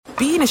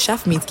being a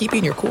chef means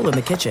keeping your cool in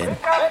the kitchen.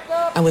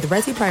 And with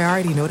Resi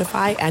Priority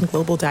Notify and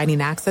Global Dining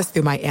Access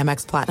through my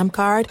Amex Platinum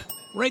card,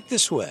 right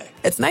this way.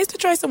 It's nice to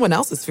try someone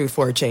else's food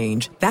for a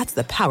change. That's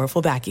the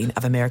powerful backing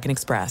of American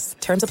Express.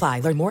 Terms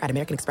apply. Learn more at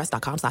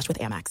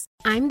americanexpress.com/withAmex.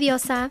 I'm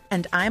Diosa.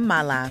 And I'm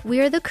Mala. We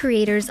are the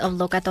creators of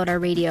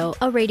Locatora Radio,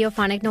 a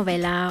radiophonic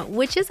novela,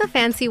 which is a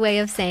fancy way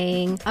of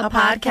saying a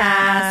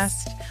podcast.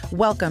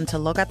 Welcome to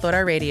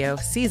Locatora Radio,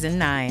 Season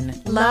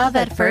 9. Love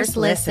at first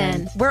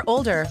listen. We're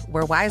older,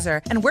 we're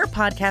wiser, and we're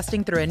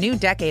podcasting through a new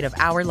decade of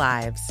our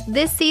lives.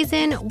 This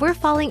season, we're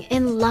falling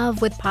in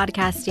love with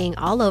podcasting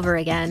all over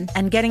again.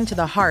 And getting to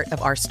the heart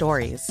of our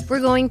stories.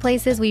 We're going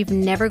places we've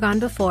never gone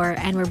before,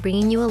 and we're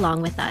bringing you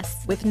along with us.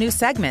 With new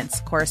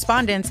segments,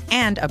 correspondence,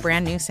 and a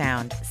brand new sound.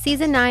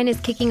 Season 9 is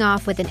kicking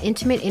off with an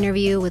intimate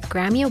interview with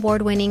Grammy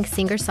Award-winning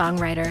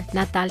singer-songwriter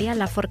Natalia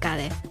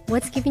Lafourcade.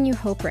 What's giving you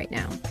hope right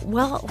now?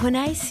 Well, when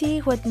I see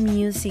what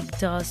music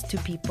does to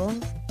people,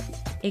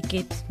 it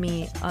gives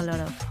me a lot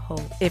of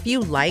hope. If you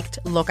liked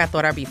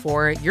Locatora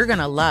before, you're going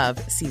to love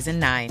Season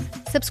 9.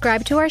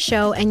 Subscribe to our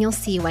show and you'll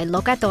see why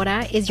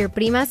Locatora is your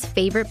prima's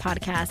favorite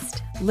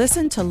podcast.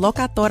 Listen to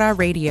Locatora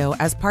Radio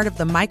as part of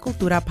the My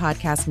Cultura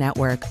Podcast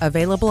Network,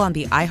 available on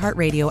the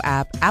iHeartRadio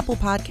app, Apple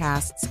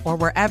Podcasts, or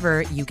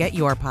wherever you get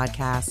your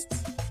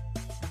podcasts.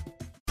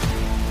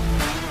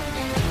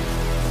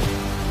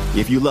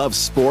 If you love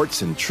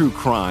sports and true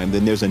crime,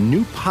 then there's a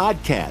new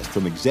podcast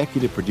from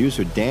executive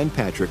producer Dan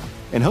Patrick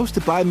and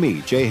hosted by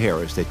me, Jay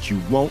Harris, that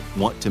you won't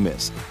want to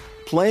miss.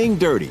 Playing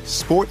Dirty: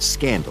 Sports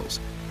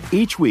Scandals.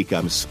 Each week,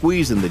 I'm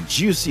squeezing the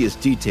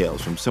juiciest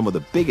details from some of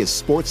the biggest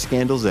sports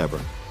scandals ever.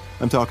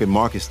 I'm talking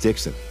Marcus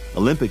Dixon,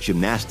 Olympic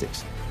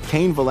gymnastics,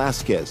 Cain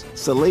Velasquez,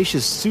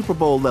 salacious Super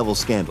Bowl-level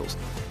scandals.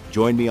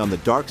 Join me on the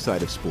dark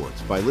side of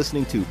sports by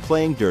listening to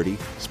Playing Dirty: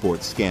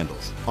 Sports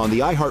Scandals on the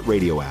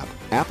iHeartRadio app,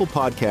 Apple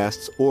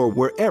Podcasts, or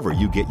wherever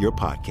you get your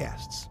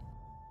podcasts.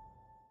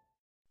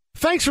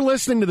 Thanks for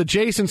listening to the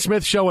Jason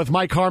Smith Show with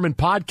Mike Harmon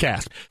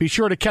podcast. Be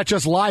sure to catch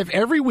us live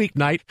every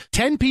weeknight,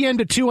 10 p.m.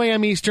 to 2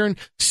 a.m. Eastern,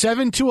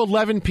 7 to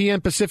 11 p.m.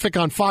 Pacific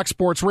on Fox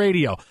Sports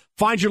Radio.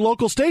 Find your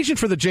local station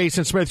for the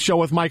Jason Smith Show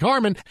with Mike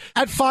Harmon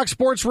at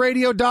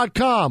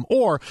foxsportsradio.com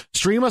or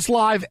stream us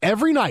live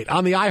every night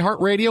on the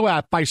iHeartRadio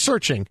app by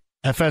searching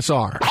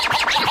FSR. Now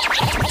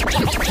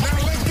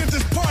let's get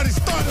this party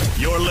started.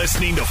 You're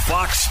listening to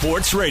Fox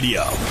Sports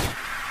Radio.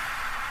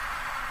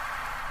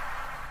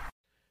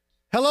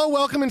 Hello,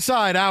 welcome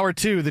inside Hour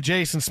 2, the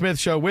Jason Smith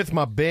Show with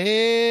my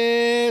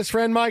best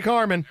friend Mike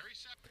Harmon.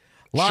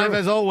 Live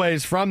as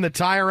always from the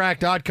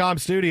TireRack.com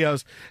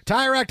studios.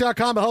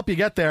 TireRack.com will help you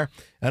get there.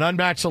 An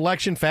unmatched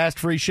selection, fast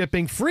free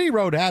shipping, free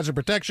road hazard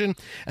protection,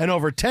 and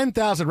over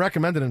 10,000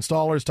 recommended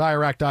installers.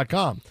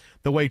 TireRack.com,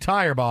 the way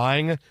tire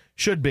buying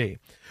should be.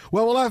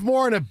 Well, we'll have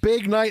more on a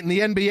big night in the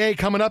NBA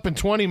coming up in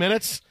 20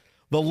 minutes.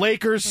 The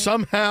Lakers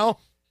somehow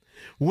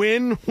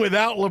win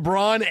without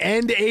LeBron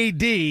and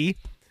AD.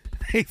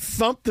 They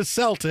thumped the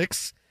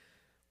Celtics.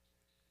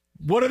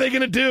 What are they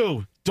going to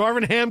do?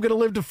 Darvin Ham going to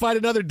live to fight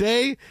another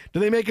day? Do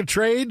they make a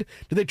trade?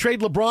 Do they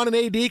trade LeBron and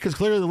AD? Because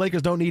clearly the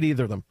Lakers don't need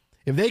either of them.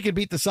 If they can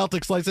beat the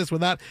Celtics like this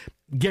with that,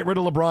 get rid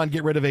of LeBron,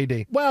 get rid of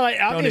AD. Well,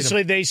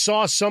 obviously they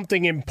saw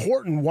something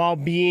important while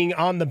being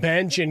on the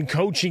bench and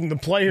coaching the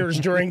players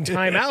during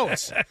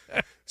timeouts.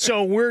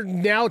 So we're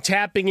now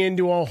tapping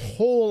into a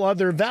whole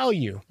other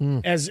value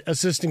as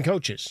assistant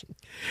coaches,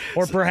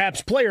 or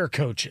perhaps player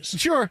coaches.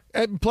 Sure,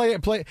 I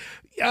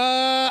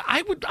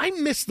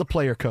miss the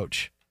player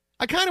coach.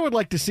 I kind of would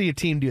like to see a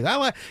team do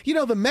that. You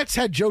know, the Mets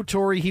had Joe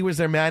Torre. He was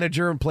their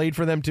manager and played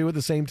for them, too, at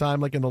the same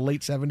time, like in the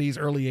late 70s,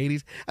 early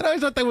 80s. And I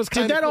always thought that was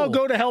kind of Did that all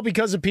go to hell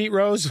because of Pete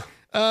Rose?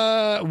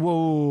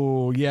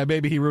 Whoa. Yeah,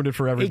 maybe he ruined it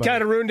for everybody. He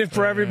kind of ruined it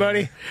for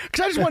everybody.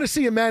 Because I just want to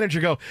see a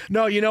manager go,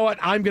 no, you know what?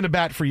 I'm going to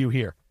bat for you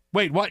here.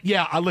 Wait, what?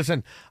 Yeah,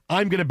 listen,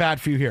 I'm going to bat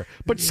for you here.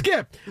 But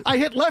Skip, I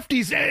hit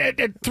lefties at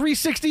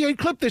 368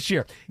 clip this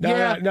year.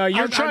 No,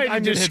 you're trying to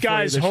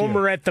disguise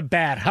Homer at the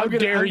bat. How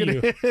dare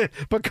you?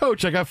 But,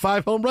 Coach, I got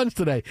 5 home runs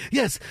today.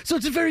 Yes, so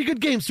it's a very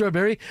good game,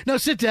 Strawberry. Now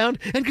sit down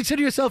and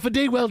consider yourself a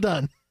day well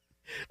done.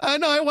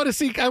 No, I want to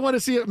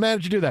see a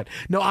manager do that.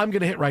 No, I'm going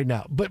to hit right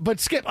now.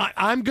 But Skip,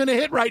 I'm going to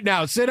hit right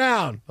now. Sit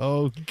down.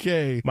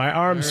 Okay. My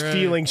arm's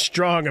feeling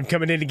strong. I'm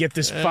coming in to get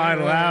this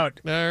final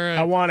out. All right.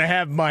 I want to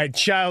have my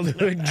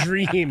childhood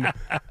dream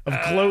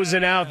of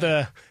closing out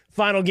the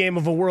final game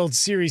of a World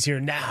Series here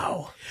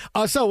now.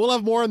 So we'll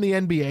have more on the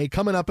NBA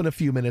coming up in a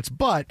few minutes.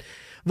 But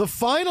the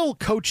final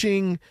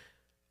coaching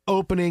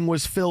opening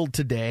was filled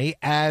today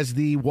as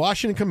the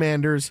Washington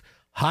Commanders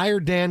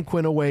hired Dan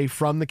Quinn away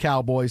from the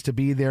Cowboys to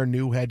be their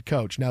new head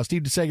coach. Now,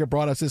 Steve DeSager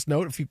brought us this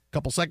note a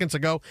couple seconds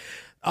ago.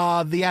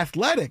 The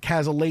Athletic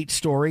has a late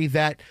story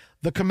that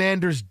the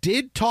Commanders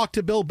did talk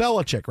to Bill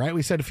Belichick, right?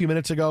 We said a few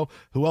minutes ago,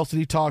 who else did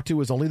he talk to? It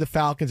was only the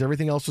Falcons.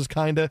 Everything else was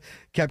kind of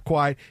kept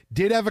quiet.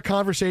 Did have a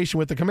conversation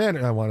with the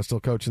Commander. I want to still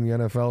coach in the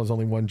NFL. There's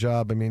only one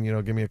job. I mean,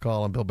 give me a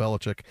call. I'm Bill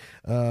Belichick.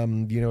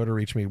 You know where to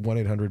reach me,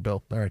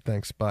 1-800-BILL. All right,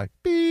 thanks. Bye.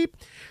 Beep.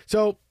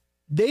 So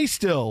they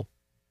still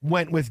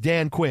went with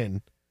Dan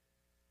Quinn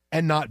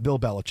and not Bill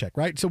Belichick,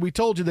 right? So we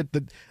told you that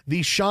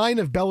the shine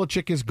of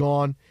Belichick is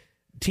gone.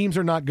 Teams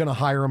are not going to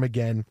hire him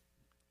again.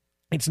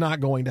 It's not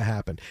going to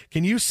happen.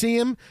 Can you see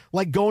him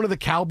like going to the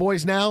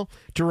Cowboys now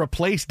to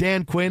replace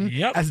Dan Quinn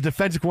as a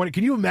defensive coordinator?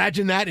 Can you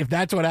imagine that if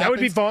that's what happens? That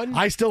would be fun.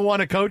 I still want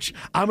to coach.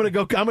 I'm going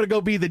to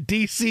go be the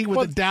DC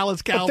with the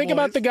Dallas Cowboys. But think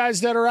about the guys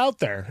that are out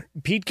there.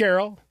 Pete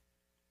Carroll,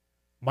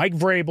 Mike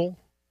Vrabel,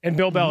 and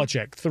Bill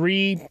Belichick.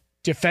 3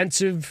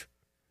 defensive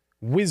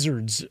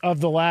wizards of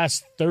the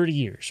last 30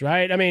 years,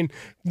 right? I mean,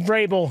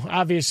 Vrabel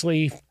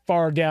obviously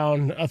far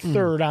down a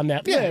third on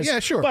that list. Yeah,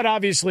 sure. But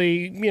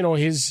obviously,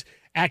 his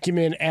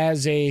acumen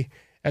as a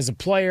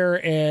player,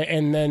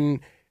 and then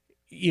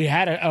you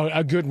had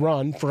a good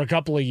run for a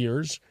couple of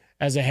years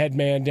as a head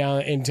man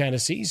down in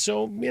Tennessee.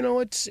 So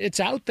it's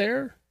out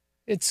there.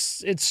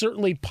 It's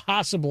certainly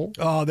possible.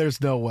 Oh,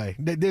 there's no way.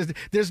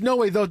 There's no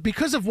way though,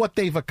 because of what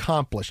they've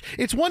accomplished.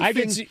 It's one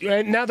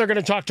thing. Now they're going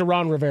to talk to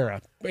Ron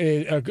Rivera,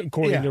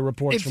 according to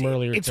reports from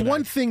earlier. It's today.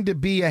 one thing to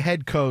be a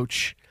head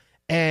coach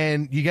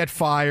and you get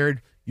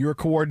fired. You're a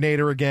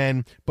coordinator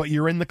again, but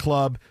you're in the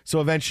club,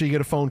 so eventually you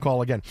get a phone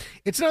call again.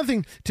 It's another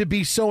thing to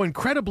be so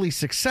incredibly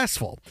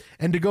successful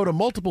and to go to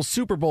multiple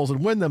Super Bowls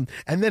and win them,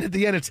 and then at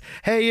the end it's,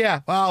 hey,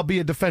 yeah, I'll be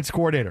a defense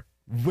coordinator.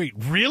 Wait,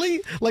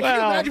 really? Like, can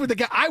you imagine with the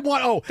guy? I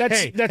want.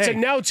 That's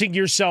announcing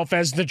yourself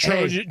as the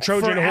Trojan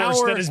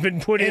horse that has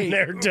been put in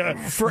there to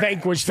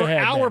vanquish the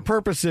head.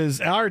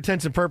 For our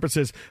intents and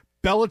purposes,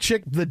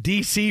 Belichick, the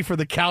DC for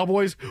the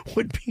Cowboys,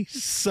 would be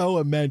so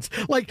immense.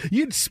 Like,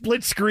 you'd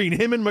split screen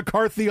him and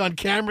McCarthy on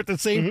camera at the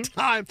same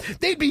time.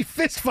 They'd be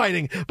fist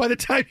fighting by the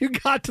time you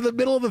got to the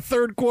middle of the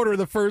third quarter of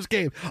the first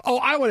game. Oh,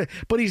 I would,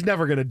 but he's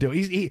never going to do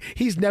it.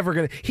 He's never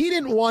going to. He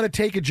didn't want to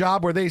take a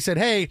job where they said,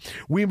 "Hey,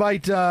 we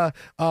might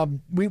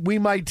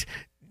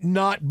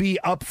not be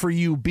up for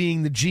you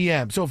being the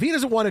GM." So if he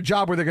doesn't want a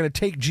job where they're going to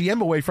take GM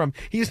away from,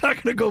 he's not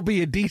going to go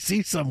be a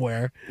DC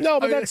somewhere. No,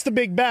 but that's the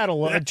big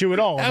battle to it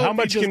all. How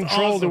much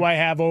control do I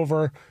have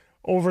over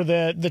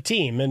the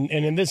team? And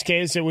in this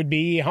case, it would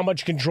be, how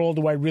much control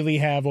do I really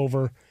have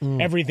over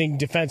everything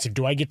defensive?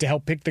 Do I get to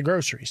help pick the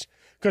groceries?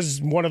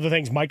 Because one of the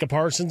things Micah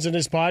Parsons in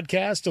his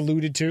podcast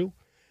alluded to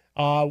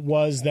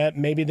was that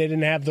maybe they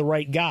didn't have the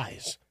right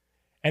guys.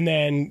 And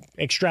then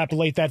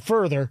extrapolate that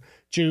further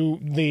to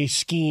the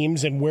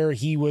schemes and where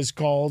he was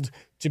called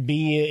to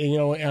be,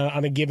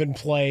 on a given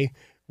play,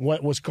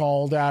 what was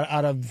called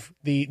out of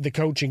the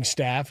coaching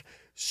staff.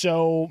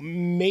 So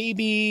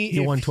maybe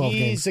if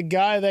he's a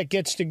guy that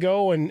gets to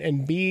go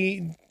and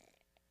be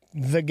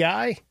the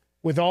guy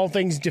with all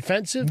things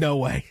defensive. No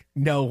way.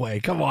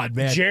 Come on,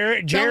 man.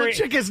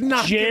 Belichick is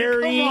not.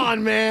 Come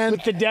on, man.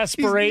 With the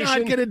desperation, he's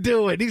not going to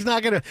do it. He's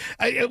not going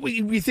to.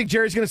 We think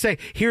Jerry's going to say,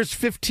 "Here's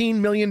 $15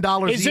 million a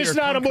year." Is this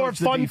not a more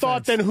fun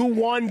thought than who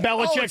won,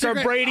 Belichick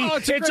or Brady?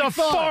 It's a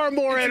far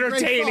more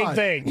entertaining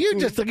thing. You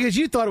just because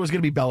you thought it was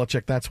going to be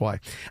Belichick. That's why.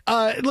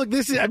 Look,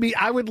 this is. I mean,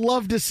 I would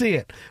love to see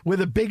it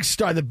with a big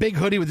star, the big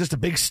hoodie with just a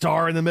big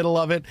star in the middle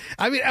of it.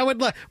 I mean, I would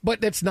love,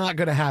 but that's not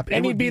going to happen.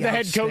 And he'd be the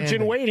head coach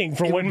in waiting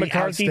for when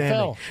McCarthy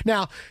fell.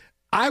 Now,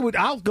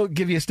 I'll go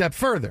give you a step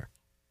further.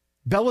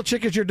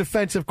 Belichick is your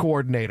defensive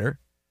coordinator.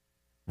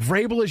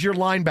 Vrabel is your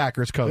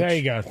linebackers coach. There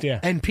you go, yeah.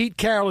 And Pete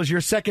Carroll is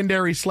your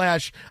secondary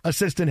 /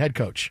 assistant head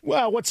coach.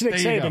 Well, what's Nick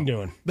Saban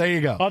doing? There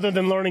you go. Other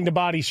than learning to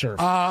body surf.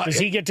 Does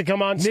he get to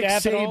come on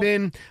staff at all?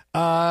 Nick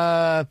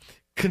Saban,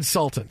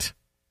 consultant.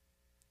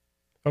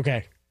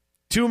 Okay.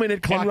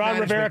 2-minute clock. And Ron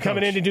Rivera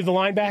coming in to do the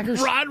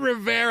linebackers? Ron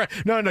Rivera.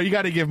 No, you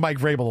got to give Mike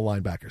Vrabel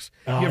the linebackers.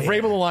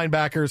 Vrabel the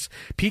linebackers.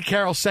 Pete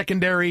Carroll,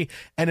 secondary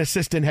and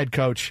assistant head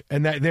coach.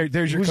 And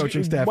there's your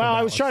coaching staff. Well,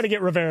 I was trying to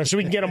get Rivera so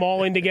we can get them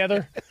all in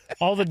together.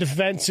 All the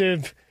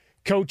defensive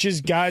coaches,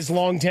 guys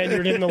long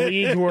tenured in the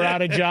league who are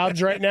out of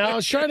jobs right now. I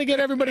was trying to get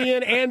everybody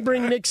in and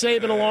bring Nick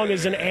Saban along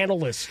as an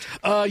analyst.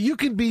 You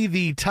could be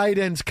the tight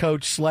ends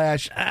coach /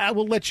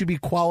 we'll let you be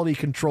quality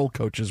control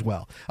coach as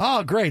well.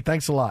 Oh, great.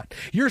 Thanks a lot.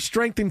 Your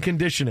strength and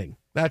conditioning.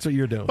 That's what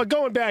you're doing. But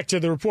going back to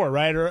the report,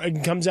 right?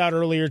 It comes out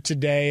earlier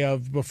today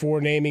of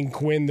before naming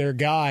Quinn their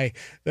guy,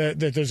 that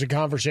there's a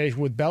conversation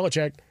with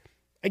Belichick.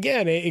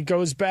 Again, it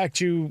goes back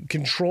to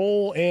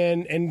control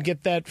and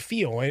get that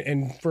feel.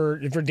 And for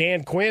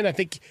Dan Quinn, I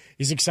think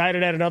he's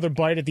excited at another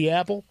bite at the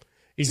apple.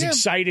 He's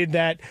excited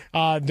that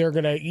they're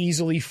going to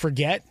easily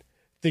forget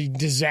the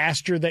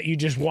disaster that you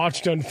just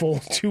watched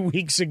unfold 2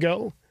 weeks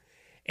ago.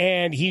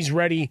 And he's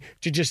ready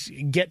to just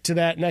get to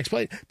that next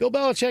play. Bill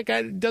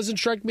Belichick doesn't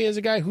strike me as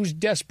a guy who's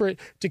desperate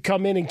to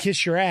come in and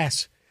kiss your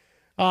ass.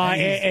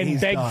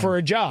 And beg done. for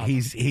a job.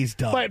 He's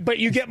done. But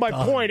you get my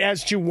point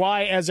as to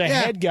why, as a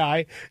head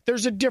guy,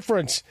 there's a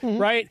difference,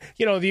 right?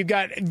 You've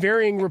got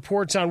varying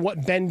reports on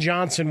what Ben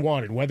Johnson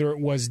wanted, whether it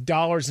was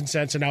dollars and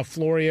cents, and now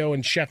Florio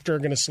and Schefter are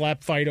going to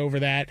slap fight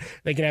over that.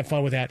 They can have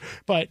fun with that.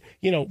 But,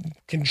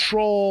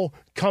 control,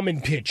 come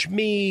and pitch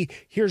me.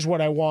 Here's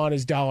what I want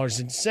is dollars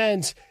and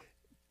cents.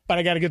 But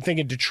I got a good thing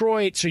in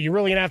Detroit, so you're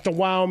really going to have to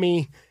wow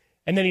me.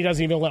 And then he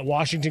doesn't even let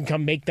Washington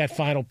come make that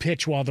final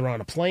pitch while they're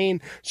on a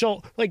plane.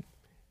 So,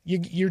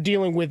 you're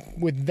dealing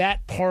with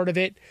that part of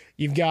it.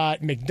 You've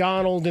got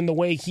McDonald and the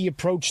way he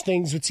approached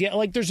things with Seattle.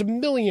 Like, there's a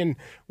million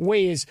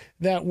ways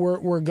that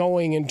we're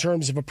going in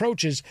terms of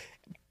approaches.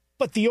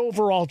 But the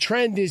overall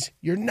trend is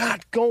you're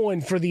not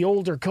going for the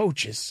older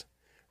coaches,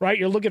 right?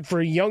 You're looking for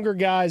younger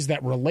guys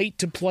that relate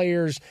to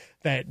players,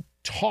 that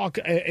talk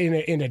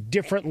in a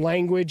different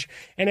language.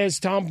 And as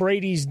Tom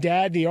Brady's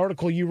dad, the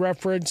article you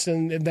referenced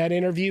in that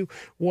interview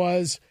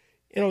was,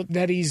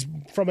 that he's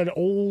from an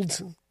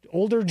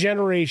older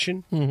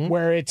generation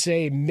where it's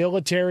a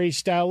military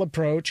style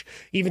approach,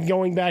 even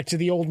going back to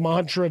the old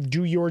mantra of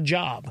do your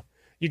job.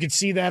 You could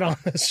see that on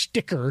a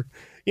sticker,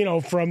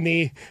 from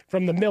the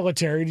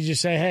military to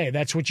just say, hey,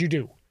 that's what you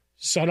do.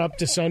 Sun up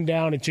to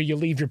sundown until you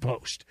leave your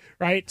post,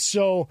 right?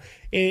 So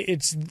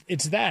it's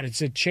that.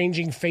 It's a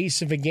changing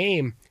face of a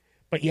game.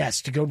 But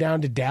yes, to go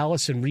down to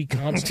Dallas and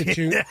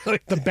reconstitute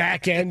the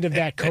back end of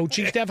that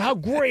coaching staff, how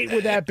great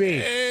would that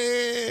be?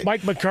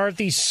 Mike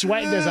McCarthy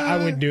sweating I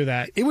wouldn't do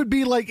that. It would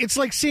be like, it's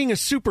like seeing a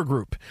super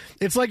group.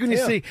 It's like when you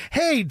see,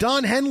 hey,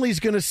 Don Henley's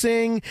going to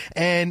sing,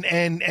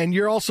 and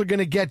you're also going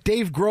to get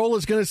Dave Grohl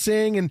is going to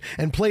sing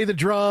and play the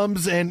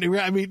drums, and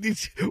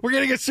we're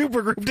getting a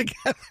super group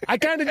together. I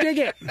kind of dig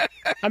it.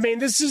 I mean,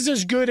 this is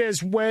as good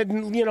as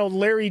when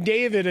Larry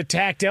David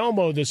attacked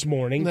Elmo this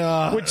morning,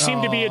 which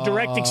seemed to be a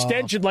direct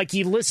extension, like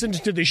he listened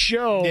to the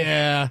show.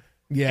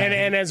 Yeah.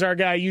 And as our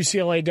guy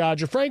UCLA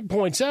Dodger Frank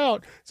points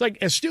out, it's like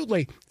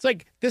astutely, it's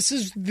like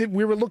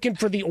we were looking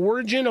for the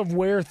origin of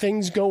where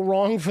things go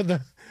wrong for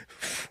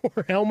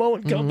Elmo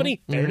and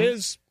company. There it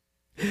is.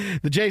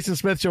 The Jason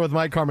Smith Show with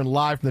Mike Harmon,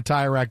 live from the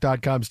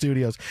TireRack.com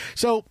studios.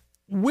 So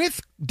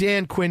with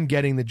Dan Quinn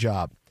getting the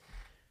job,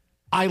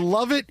 I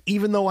love it,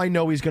 even though I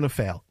know he's going to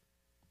fail.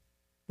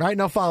 Right,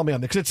 now follow me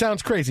on this, because it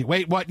sounds crazy.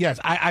 Wait, what? Yes,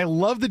 I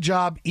love the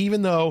job,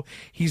 even though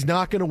he's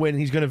not going to win and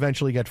he's going to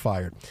eventually get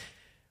fired.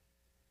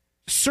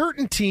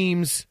 Certain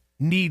teams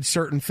need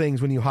certain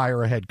things when you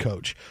hire a head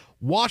coach.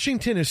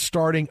 Washington is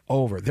starting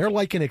over. They're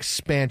like an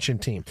expansion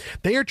team.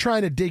 They are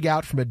trying to dig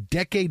out from a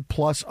decade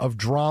plus of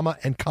drama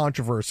and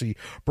controversy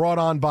brought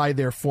on by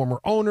their former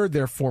owner,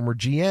 their former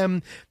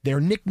GM, their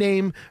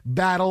nickname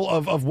battle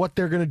of what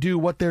they're going to do,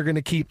 what they're going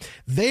to keep.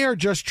 They are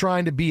just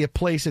trying to be a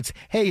place that's,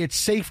 hey, it's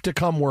safe to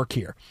come work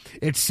here.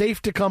 It's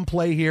safe to come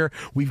play here.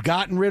 We've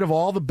gotten rid of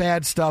all the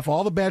bad stuff.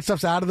 All the bad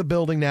stuff's out of the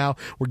building now.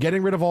 We're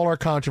getting rid of all our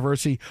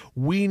controversy.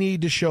 We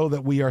need to show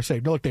that we are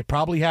safe. Now, look, they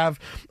probably have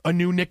a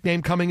new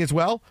nickname coming as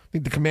well. I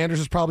think the Commanders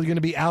is probably going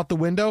to be out the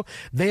window.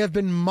 They have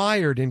been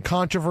mired in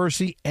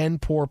controversy and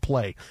poor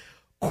play.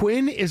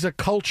 Quinn is a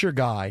culture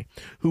guy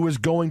who is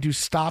going to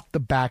stop the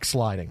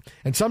backsliding.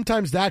 And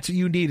sometimes that's what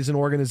you need as an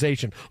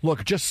organization.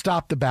 Look, just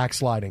stop the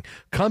backsliding.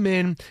 Come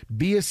in,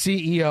 be a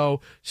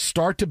CEO,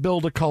 start to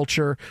build a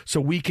culture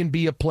so we can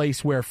be a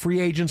place where free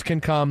agents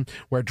can come,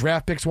 where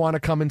draft picks want to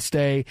come and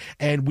stay,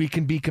 and we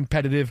can be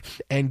competitive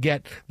and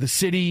get the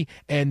city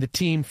and the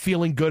team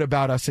feeling good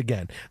about us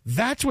again.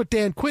 That's what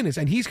Dan Quinn is,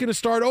 and he's going to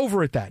start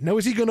over at that. Now,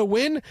 is he going to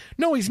win?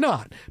 No, he's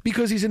not,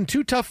 because he's in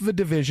too tough of a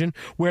division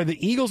where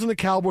the Eagles and the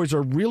Cowboys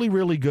are really,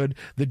 really good.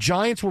 The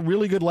Giants were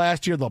really good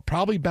last year. They'll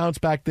probably bounce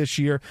back this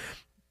year.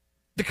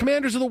 The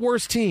Commanders are the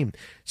worst team.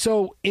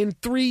 So in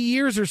 3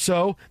 years or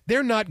so,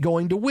 they're not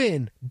going to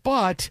win.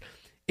 But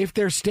if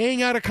they're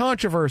staying out of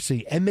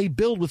controversy and they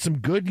build with some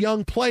good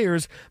young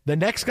players, the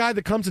next guy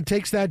that comes and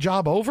takes that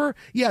job over,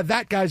 yeah,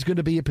 that guy's going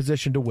to be in a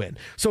position to win.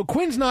 So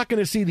Quinn's not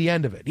going to see the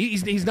end of it.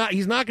 He's not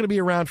going to be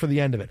around for the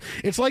end of it.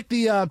 It's like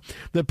the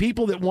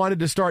people that wanted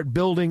to start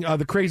building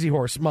the Crazy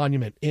Horse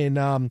Monument in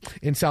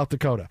South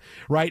Dakota,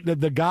 right?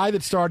 The guy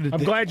that started.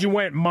 I'm glad you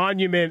went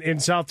monument in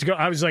South Dakota.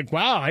 I was like,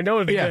 wow, I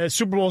know the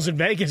Super Bowl's in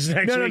Vegas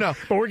next week,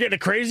 but we're getting a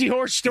Crazy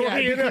Horse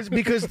story. Yeah,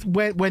 because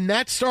when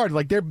that started,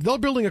 like they're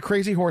building a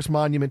Crazy Horse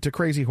Monument to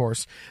Crazy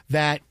Horse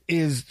that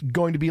is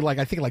going to be like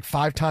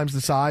 5 times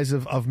the size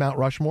of Mount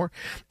Rushmore.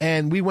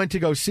 And we went to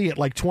go see it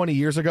like 20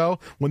 years ago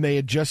when they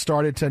had just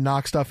started to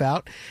knock stuff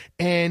out.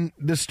 And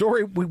the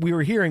story we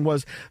were hearing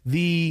was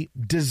the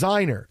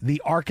designer,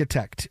 the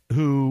architect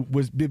who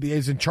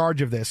is in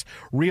charge of this,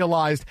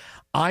 realized,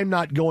 I'm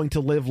not going to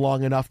live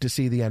long enough to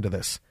see the end of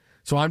this.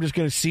 So I'm just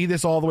going to see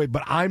this all the way,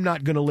 but I'm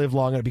not going to live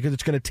long enough because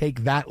it's going to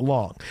take that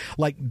long.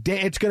 Like,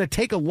 it's going to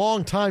take a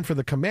long time for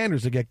the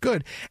Commanders to get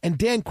good, and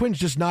Dan Quinn's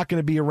just not going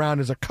to be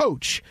around as a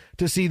coach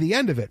to see the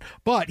end of it.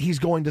 But he's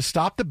going to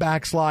stop the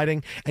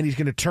backsliding, and he's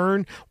going to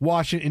turn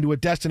Washington into a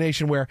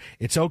destination where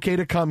it's okay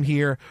to come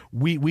here.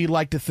 We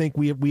like to think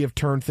we have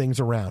turned things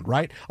around,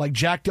 right? Like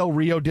Jack Del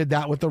Rio did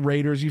that with the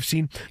Raiders. You've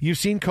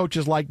seen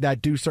coaches like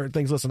that do certain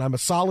things. Listen, I'm a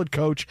solid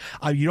coach.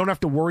 You don't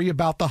have to worry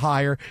about the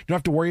hire. You don't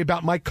have to worry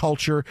about my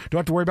culture. Don't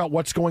have to worry about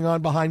what's going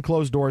on behind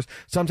closed doors.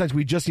 Sometimes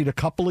we just need a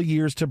couple of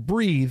years to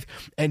breathe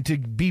and to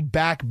be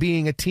back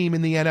being a team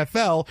in the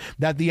NFL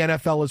that the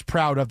NFL is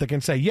proud of, that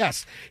can say,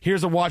 yes,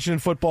 here's a Washington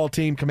football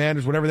team,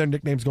 Commanders, whatever their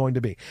nickname's going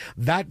to be.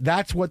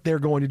 That's what they're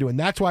going to do. And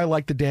that's why I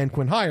like the Dan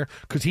Quinn hire,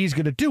 because he's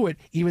going to do it,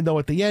 even though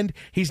at the end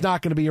he's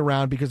not going to be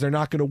around because they're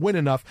not going to win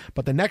enough.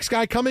 But the next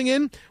guy coming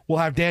in will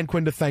have Dan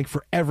Quinn to thank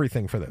for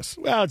everything for this.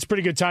 Well, it's a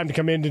pretty good time to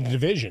come into the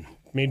division.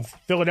 I mean,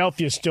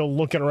 Philadelphia's still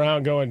looking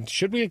around going,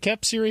 should we have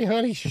kept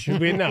Sirianni?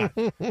 Should we not?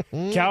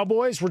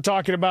 Cowboys, we're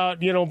talking about,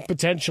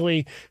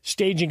 potentially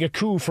staging a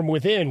coup from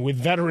within with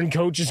veteran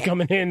coaches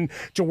coming in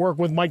to work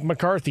with Mike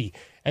McCarthy.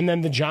 And then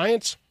the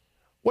Giants,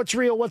 what's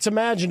real, what's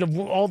imagined of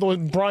all the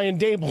Brian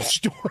Dable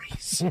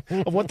stories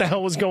of what the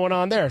hell was going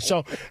on there.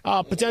 So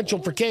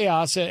potential for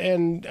chaos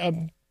and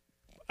an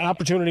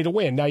opportunity to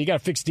win. Now, you got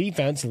to fix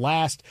defense.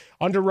 Last,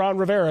 under Ron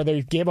Rivera,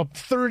 they gave up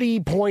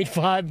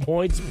 30.5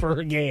 points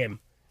per game.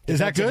 Is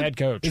that good? Head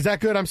coach. Is that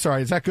good? I'm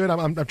sorry. Is that good?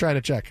 I'm trying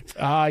to check.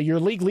 Your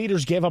league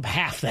leaders gave up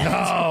half that.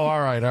 Oh, all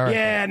right.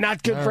 Yeah,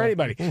 not good for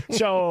anybody.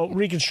 So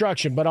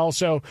reconstruction, but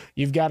also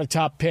you've got a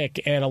top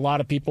pick, and a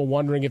lot of people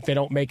wondering if they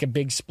don't make a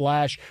big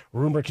splash.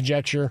 Rumor,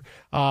 conjecture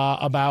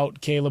about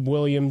Caleb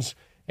Williams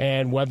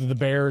and whether the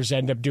Bears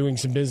end up doing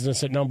some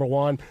business at number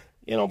one.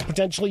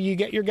 Potentially you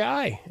get your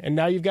guy, and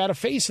now you've got a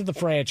face of the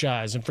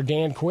franchise. And for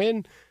Dan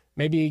Quinn,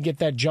 maybe you get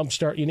that jump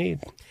start you need.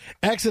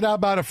 Exit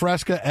Outbound of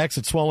Fresca,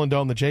 exit Swollen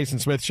Dome, the Jason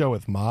Smith Show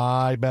with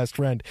my best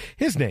friend.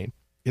 His name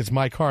is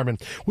Mike Harmon.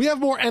 We have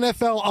more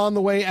NFL on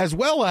the way, as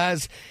well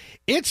as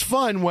it's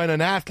fun when an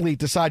athlete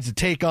decides to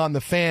take on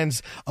the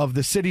fans of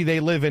the city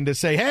they live in to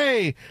say,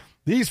 hey,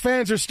 these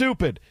fans are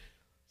stupid.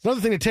 It's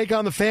another thing to take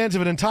on the fans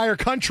of an entire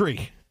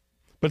country.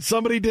 But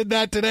somebody did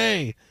that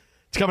today.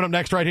 It's coming up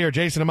next right here.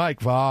 Jason and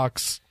Mike,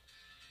 Fox.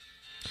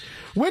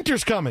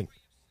 Winter's coming.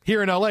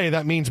 Here in L.A.,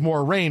 that means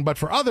more rain, but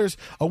for others,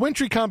 a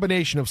wintry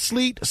combination of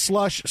sleet,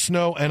 slush,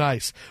 snow, and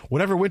ice.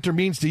 Whatever winter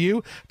means to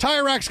you,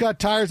 Tire Rack's got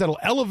tires that'll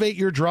elevate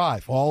your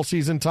drive.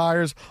 All-season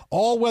tires,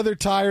 all-weather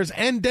tires,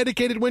 and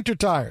dedicated winter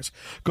tires.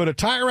 Go to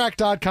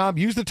TireRack.com,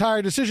 use the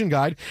Tire Decision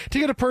Guide to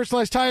get a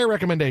personalized tire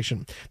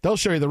recommendation. They'll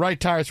show you the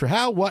right tires for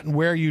how, what, and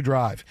where you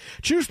drive.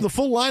 Choose from the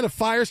full line of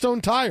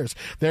Firestone tires.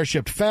 They're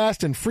shipped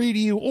fast and free to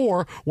you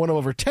or one of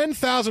over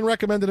 10,000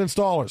 recommended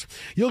installers.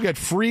 You'll get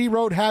free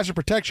road hazard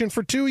protection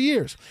for 2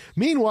 years.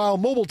 Meanwhile,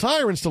 mobile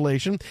tire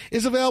installation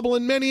is available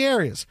in many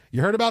areas.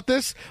 You heard about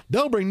this?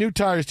 They'll bring new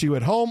tires to you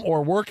at home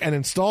or work and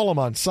install them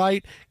on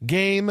site.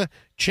 Game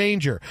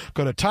changer.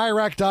 Go to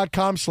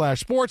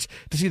TireRack.com/sports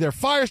to see their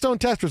Firestone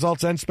test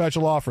results and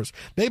special offers.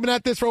 They've been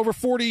at this for over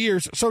 40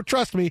 years, so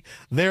trust me,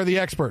 they're the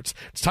experts.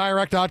 It's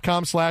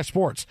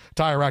TireRack.com/sports.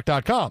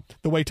 TireRack.com,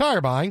 the way tire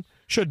buying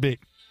should be.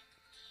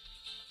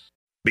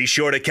 Be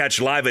sure to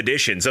catch live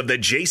editions of The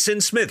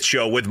Jason Smith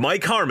Show with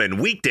Mike Harmon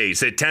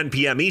weekdays at 10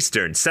 p.m.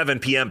 Eastern, 7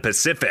 p.m.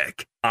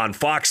 Pacific on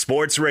Fox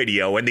Sports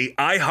Radio and the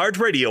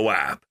iHeartRadio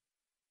app.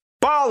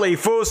 Paulie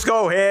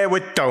Fusco here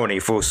with Tony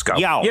Fusco.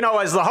 Yo.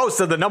 As the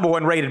host of the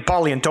 #1 rated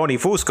Paulie and Tony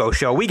Fusco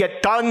show, we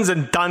get tons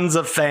and tons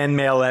of fan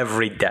mail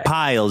every day.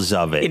 Piles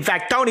of it. In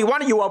fact, Tony, why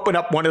don't you open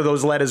up one of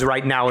those letters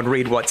right now and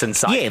read what's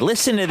inside? Yeah,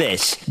 listen to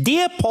this.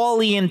 Dear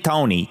Paulie and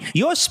Tony,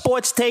 your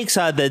sports takes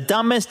are the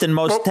dumbest and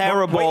most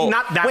terrible... Wait,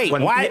 not that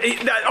one. What?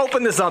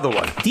 Open this other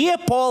one. Dear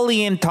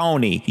Paulie and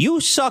Tony, you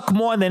suck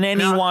more than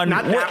anyone...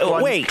 Not that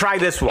one. Wait. Try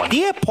this one.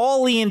 Dear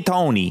Paulie and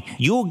Tony,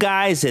 you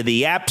guys are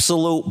the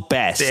absolute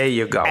best. There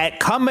you go. At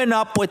coming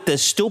up with the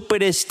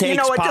stupidest takes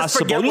possible. Just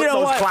forget what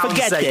those clowns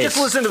Forget say. this. Just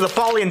listen to the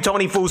Paulie and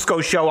Tony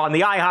Fusco show on the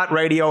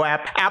iHeartRadio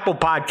app, Apple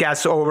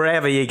Podcasts, or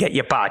wherever you get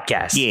your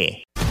podcasts. Yeah.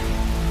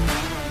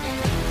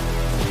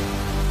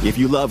 If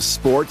you love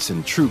sports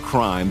and true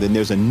crime, then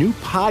there's a new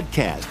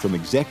podcast from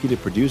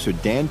executive producer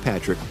Dan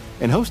Patrick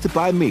and hosted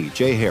by me,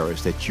 Jay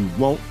Harris, that you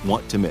won't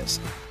want to miss.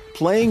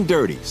 Playing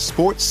Dirty: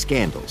 Sports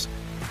Scandals.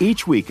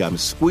 Each week, I'm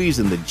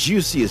squeezing the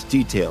juiciest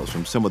details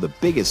from some of the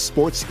biggest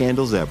sports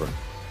scandals ever.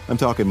 I'm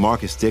talking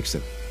Marcus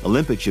Dixon,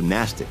 Olympic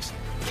gymnastics,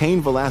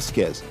 Cain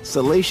Velasquez,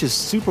 salacious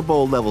Super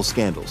Bowl-level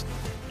scandals.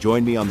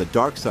 Join me on the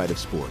dark side of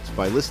sports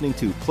by listening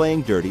to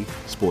Playing Dirty: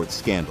 Sports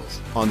Scandals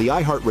on the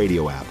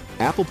iHeartRadio app,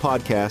 Apple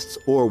Podcasts,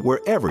 or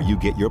wherever you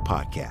get your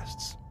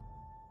podcasts.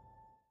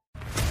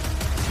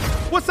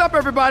 What's up,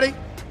 everybody?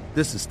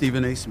 This is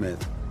Stephen A.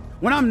 Smith.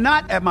 When I'm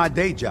not at my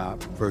day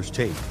job, First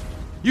Take,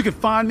 you can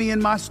find me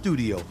in my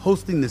studio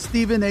hosting the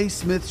Stephen A.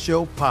 Smith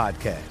Show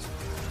podcast.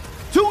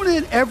 Tune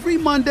in every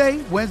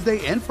Monday,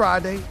 Wednesday, and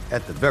Friday,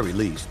 at the very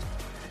least,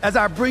 as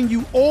I bring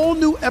you all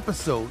new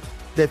episodes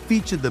that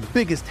feature the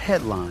biggest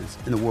headlines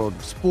in the world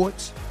of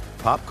sports,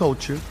 pop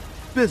culture,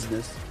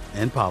 business,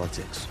 and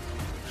politics.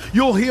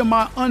 You'll hear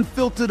my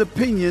unfiltered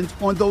opinions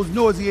on those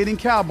nauseating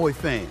Cowboy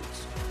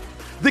fans,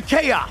 the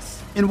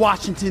chaos in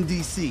Washington,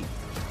 D.C.,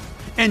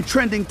 and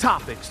trending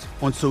topics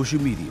on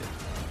social media,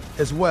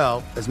 as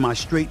well as my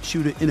straight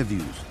shooter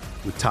interviews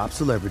with top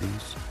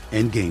celebrities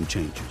and game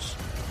changers.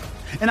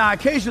 And I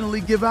occasionally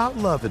give out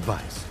love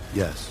advice.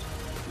 Yes,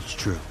 it's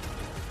true.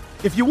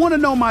 If you want to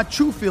know my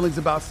true feelings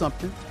about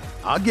something,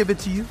 I'll give it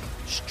to you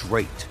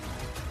straight.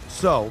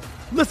 So,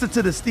 listen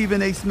to the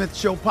Stephen A. Smith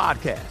Show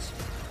podcast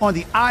on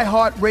the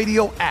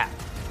iHeartRadio app,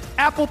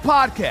 Apple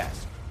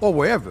Podcasts, or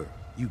wherever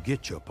you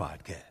get your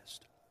podcast.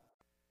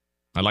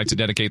 I'd like to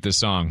dedicate this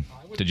song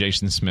to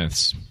Jason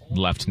Smith's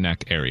left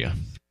neck area.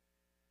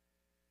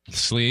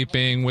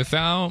 Sleeping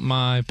without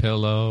my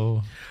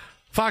pillow.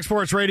 Fox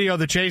Sports Radio,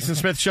 the Jason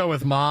Smith Show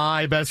with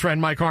my best friend,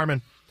 Mike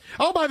Harmon.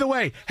 Oh, by the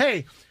way,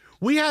 hey,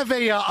 We have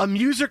a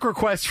music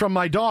request from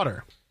my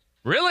daughter.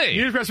 Really?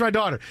 Music request from my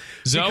daughter.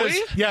 Zoe?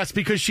 Yes,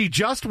 because she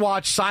just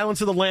watched Silence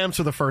of the Lambs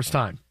for the first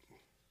time.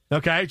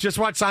 Okay? Just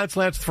watched Silence of the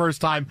Lambs for the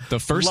first time. The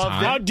first Loved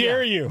time? it. How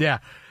dare you? Yeah.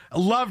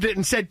 Loved it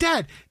and said,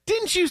 Dad,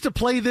 didn't you used to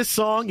play this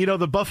song,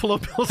 the Buffalo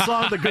Bill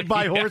song, the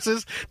Goodbye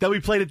Horses, that we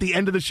played at the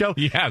end of the show?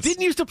 Yes.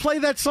 Didn't you used to play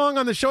that song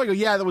on the show? I go,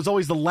 yeah, that was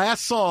always the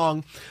last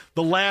song,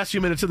 the last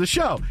few minutes of the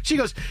show. She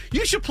goes,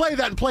 you should play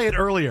that and play it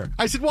earlier.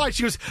 I said, why?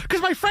 She goes,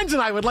 because my friends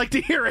and I would like to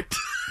hear it.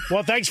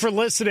 Well, thanks for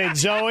listening,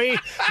 Zoe.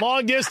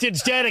 Long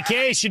distance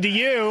dedication to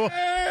you.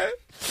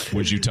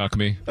 Would you tuck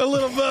me? A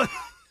little bit.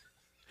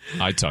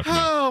 I'd tuck me.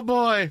 Oh,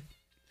 boy.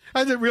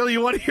 I said, really,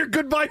 you want to hear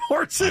Goodbye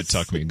Horses? I'd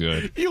tuck me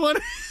good. You want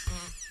to...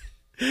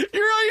 You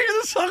really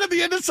hear the song at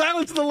the end of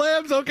Silence of the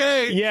Lambs?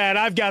 Okay. Yeah, and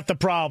I've got the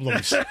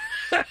problems.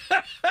 Good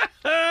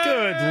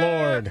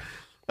Lord.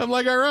 I'm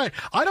like, all right.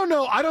 I don't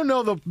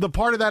know the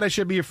part of that I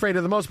should be afraid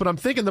of the most, but I'm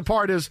thinking the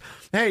part is,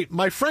 hey,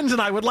 my friends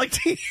and I would like to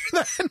hear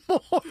that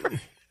more.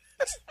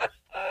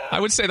 I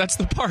would say that's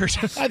the part.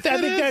 I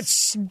think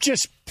that's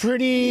just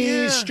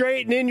pretty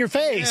straight and in your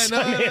face. Yeah,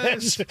 no,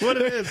 that's what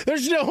it is.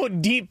 There's no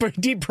deeper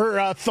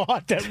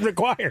thought that's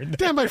required.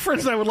 Damn, my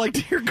friends and I would like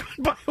to hear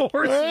Goodbye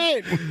Horses.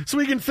 Right. So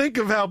we can think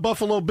of how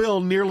Buffalo Bill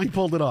nearly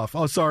pulled it off.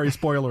 Oh, sorry,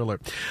 spoiler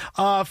alert.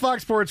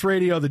 Fox Sports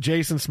Radio, The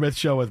Jason Smith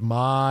Show with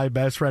my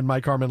best friend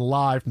Mike Harmon,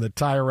 live from the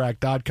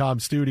TireRack.com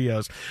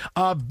studios.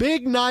 A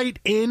big night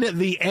in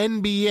the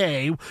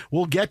NBA.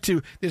 We'll get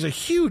to, there's a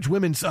huge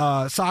women's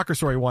soccer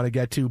story I want to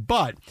get to,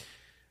 but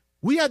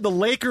we had the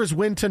Lakers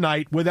win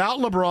tonight without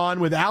LeBron,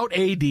 without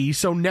AD.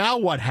 So now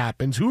what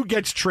happens? Who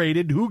gets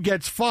traded? Who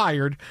gets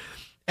fired?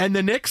 And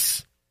the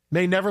Knicks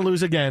may never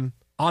lose again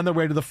on their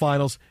way to the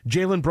finals.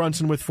 Jalen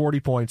Brunson with 40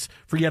 points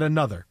for yet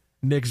another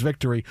Knicks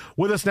victory.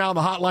 With us now on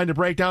the hotline to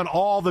break down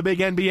all the big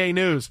NBA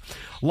news.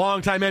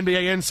 Longtime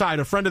NBA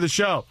insider, friend of the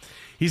show.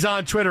 He's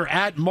on Twitter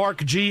at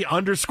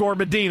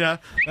 @MarkG_Medina.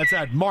 That's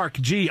at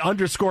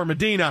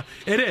 @MarkG_Medina.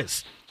 It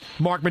is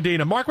Mark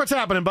Medina. Mark, what's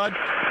happening, bud?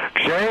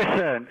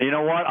 Jason, you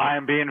know what? I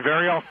am being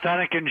very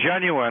authentic and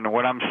genuine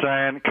when I'm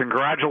saying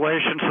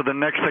congratulations to the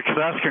Knicks'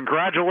 success.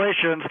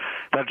 Congratulations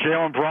that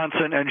Jalen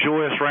Brunson and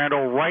Julius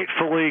Randle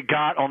rightfully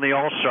got on the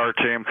All-Star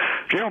team.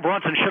 Jalen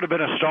Brunson should have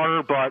been a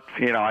starter, but,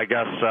 I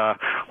guess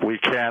we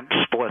can't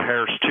split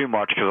hairs too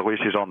much because at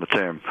least he's on the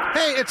team.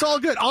 Hey, it's all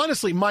good.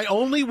 Honestly, my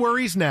only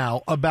worries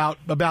now about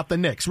the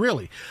Knicks,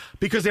 really,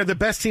 because they're the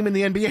best team in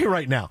the NBA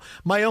right now.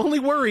 My only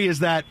worry is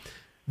that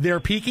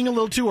they're peaking a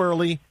little too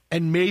early,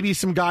 and maybe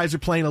some guys are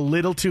playing a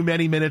little too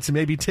many minutes, and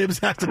maybe Tibbs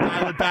has to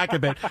dial it back a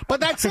bit. But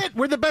that's it.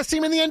 We're the best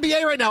team in the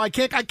NBA right now. I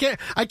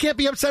can't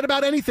be upset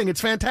about anything.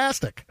 It's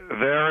fantastic.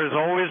 There is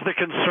always the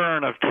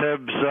concern of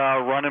Tibbs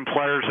running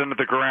players into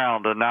the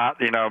ground and not,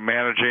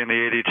 managing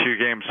the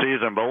 82-game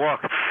season. But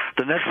look,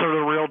 the Knicks are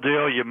the real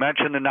deal. You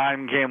mentioned the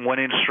 9-game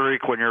winning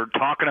streak. When you're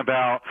talking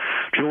about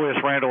Julius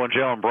Randle and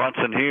Jalen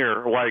Brunson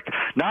here,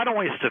 not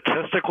only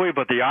statistically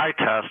but the eye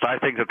test, I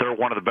think that they're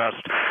one of the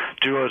best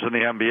duos in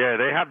the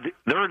NBA.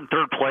 They're in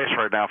third place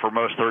right now for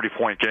most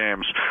 30-point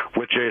games,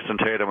 with Jason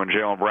Tatum and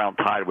Jaylen Brown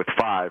tied with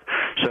 5.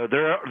 So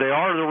they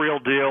are the real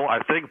deal. I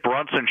think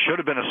Brunson should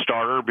have been a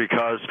starter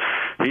because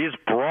he's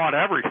brought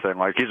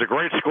everything. He's a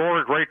great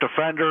scorer, great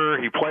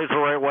defender. He plays the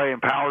right way,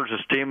 empowers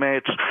his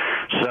teammates.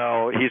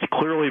 So he's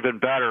clearly been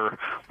better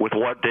with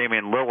what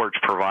Damian Lillard's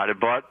provided.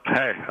 But,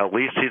 hey, at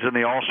least he's in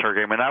the All-Star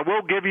game. And I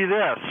will give you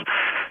this.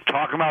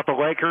 Talking about the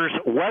Lakers,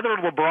 whether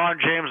LeBron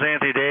James and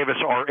Anthony Davis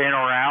are in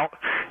or out,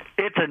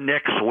 it's a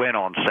Knicks win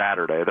on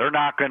Saturday. They're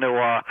not going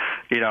to,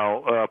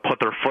 put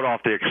their foot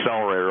off the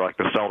accelerator like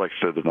the Celtics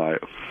did tonight.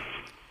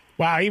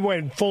 Wow, he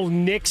went full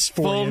Knicks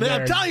for you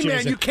there, I'm telling you,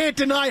 man, you can't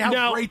deny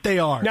how great they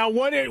are. Now,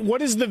 what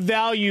is the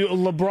value of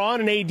LeBron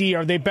and AD?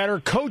 Are they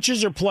better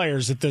coaches or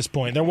players at this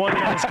point? They're one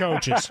of those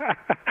coaches.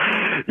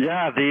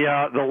 Yeah,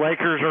 the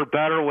Lakers are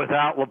better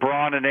without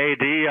LeBron and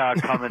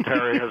AD.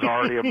 Commentary has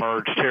already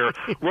emerged here.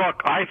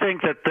 Look, I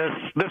think that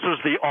this was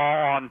the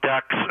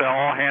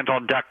all hands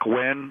on deck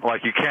win.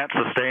 You can't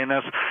sustain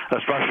this,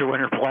 especially when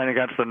you're playing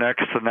against the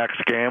Knicks the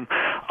next game.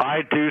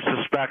 I do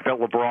suspect that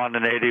LeBron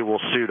and AD will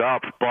suit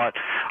up, but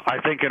I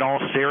think in all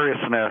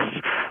seriousness,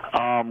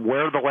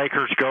 where the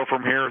Lakers go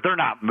from here, they're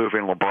not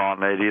moving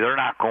LeBron and AD. They're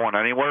not going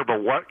anywhere,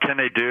 but what can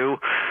they do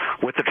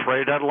with the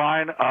trade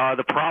deadline?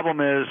 The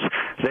problem is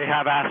they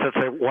have assets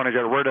they want to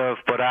get rid of,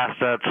 but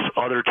assets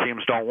other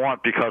teams don't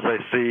want because they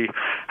see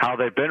how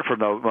they've been for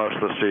most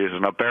of the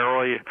season, a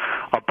barely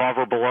above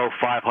or below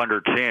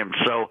 500 team.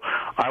 So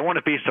I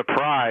wouldn't be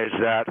surprised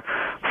that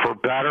for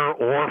better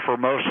or for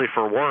mostly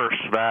for worse,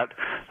 that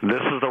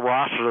this is the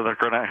roster that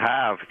they're going to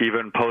have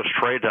even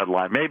post-trade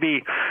deadline.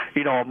 Maybe,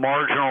 a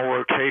marginal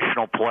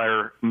rotational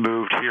player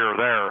moved here or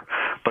there,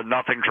 but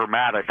nothing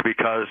dramatic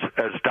because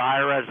as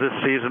dire as this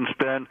season's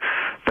been,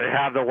 they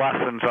have the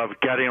lessons of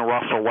getting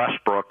Russell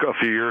Westbrook a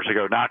few years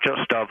ago, not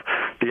just of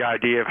the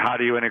idea of how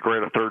do you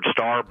integrate a third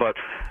star, but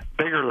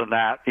bigger than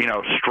that,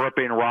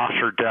 stripping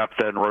roster depth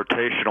and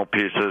rotational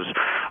pieces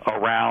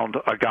around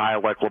a guy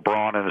like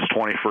LeBron in his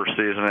 21st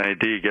season in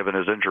AD, given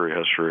his injury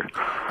history.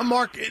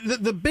 Mark,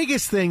 the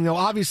biggest thing, though,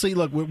 obviously,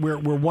 look, we're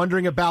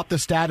wondering about the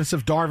status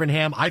of Darvin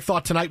Ham. I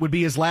thought tonight would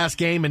be his last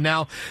game, and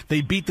now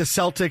they beat the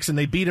Celtics, and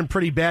they beat him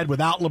pretty bad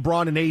without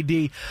LeBron and AD.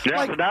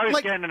 Yeah, so now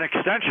he's getting an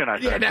extension, I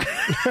think.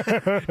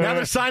 Yeah, now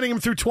they're signing him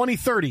through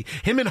 2030.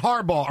 Him and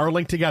Harbaugh are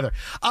linked together.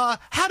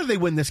 How do they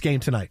win this game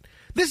tonight?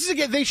 This is a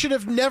game they should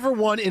have never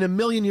won in a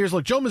million years.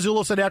 Look, Joe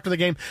Mazzulla said after the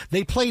game,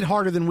 they played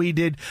harder than we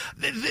did.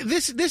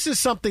 This is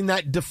something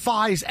that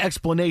defies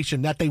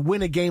explanation, that they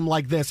win a game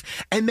like this,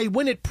 and they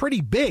win it pretty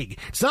big.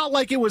 It's not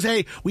like it was,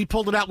 hey, we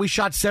pulled it out, we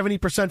shot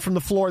 70% from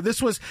the floor.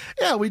 This was,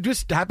 we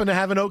just happened to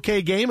have an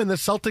okay game, and the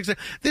Celtics,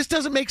 this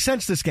doesn't make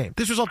sense, this game.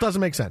 This result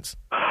doesn't make sense.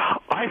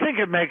 I think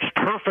it makes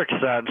perfect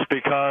sense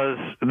because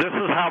this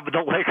is how the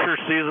Lakers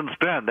season's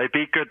been. They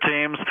beat good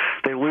teams,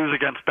 they lose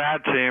against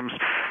bad teams.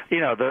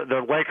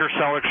 The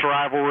Lakers-Celtics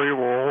rivalry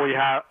will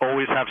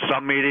always have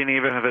some meaning,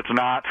 even if it's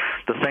not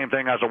the same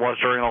thing as it was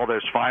during all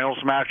those finals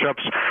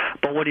matchups.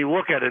 But when you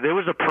look at it, it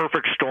was a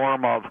perfect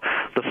storm of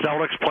the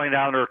Celtics playing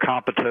down their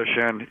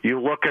competition.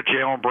 You look at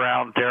Jaylen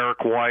Brown,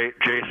 Derek White,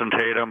 Jason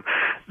Tatum.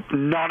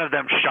 None of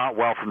them shot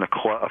well from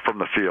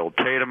the field.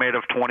 Tatum 8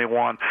 of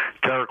 21,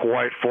 Derek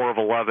White 4 of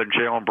 11,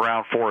 Jaylen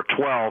Brown 4 of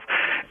 12.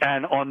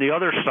 And on the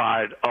other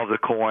side of the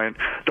coin,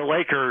 the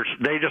Lakers,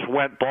 they just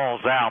went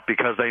balls out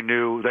because they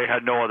knew they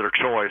had no other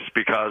choice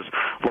because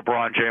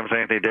LeBron James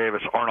and Anthony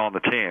Davis aren't on the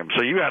team.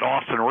 So you had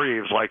Austin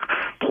Reeves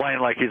playing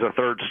like he's a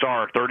third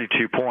star,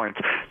 32 points.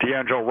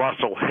 D'Angelo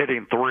Russell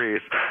hitting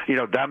threes.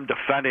 Them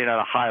defending at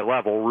a high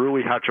level.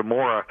 Rui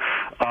Hachimura,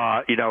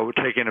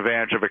 taking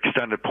advantage of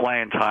extended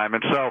playing time.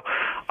 And so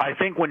I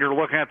think when you're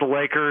looking at the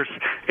Lakers,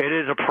 it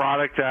is a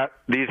product that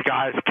these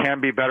guys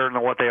can be better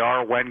than what they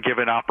are when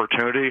given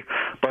opportunity,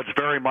 but it's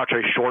very much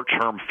a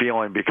short-term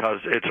feeling because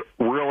it's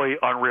really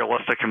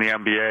unrealistic in the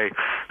NBA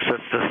to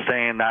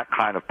sustain that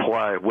kind of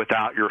play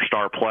without your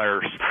star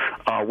players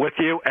with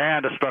you,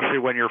 and especially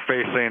when you're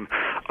facing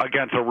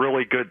against a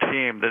really good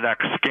team the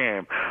next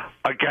game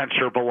against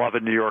your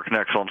beloved New York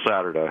Knicks on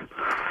Saturday.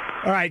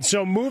 All right,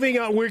 so moving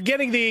on, we're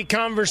getting the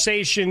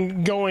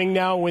conversation going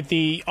now with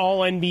the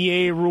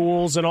All-NBA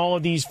rules and all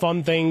of these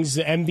fun things,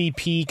 the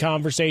MVP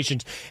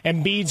conversations.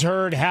 Embiid's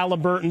hurt,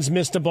 Halliburton's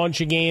missed a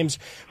bunch of games,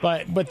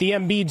 but the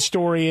Embiid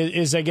story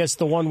is, I guess,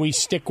 the one we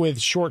stick with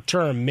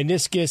short-term.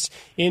 Meniscus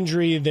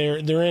injury,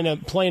 they're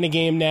playing a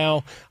game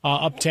now,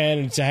 up 10,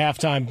 and it's a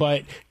halftime,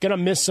 but going to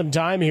miss some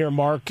time here,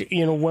 Mark.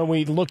 When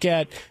we look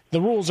at the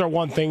rules are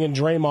one thing, and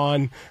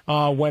Draymond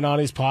went on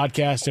his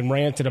podcast and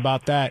ranted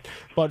about that.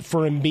 But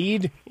for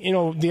Embiid,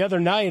 the other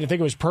night, I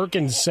think it was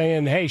Perkins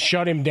saying, hey,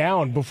 shut him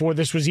down before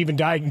this was even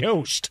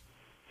diagnosed.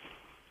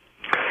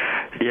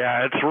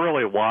 Yeah, it's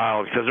really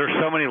wild because there's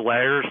so many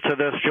layers to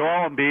this.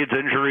 Joel Embiid's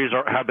injuries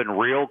have been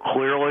real,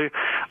 clearly.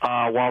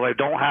 While they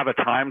don't have a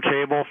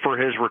timetable for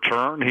his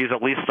return, he's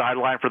at least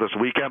sidelined for this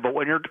weekend. But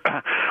when you're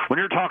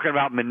talking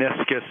about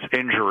meniscus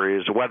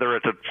injuries, whether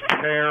it's a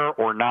tear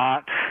or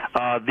not,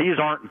 these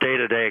aren't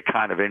day-to-day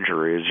kind of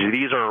injuries.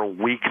 These are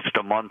weeks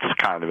to months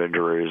kind of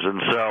injuries.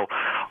 And so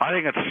I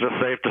think it's just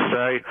safe to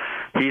say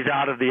he's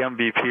out of the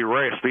MVP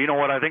race. But you know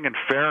what? I think in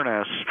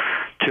fairness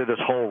to this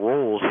whole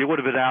rules, he would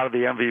have been out of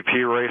the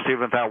MVP race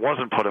even if that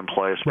wasn't put in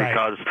place,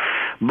 because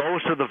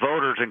most of the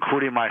voters,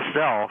 including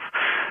myself,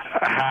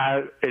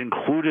 had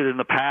included in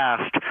the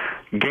past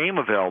game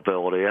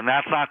availability. And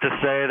that's not to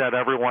say that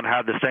everyone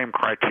had the same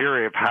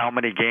criteria of how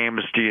many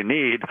games do you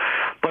need,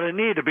 but it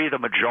needed to be the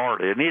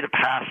majority. It needed to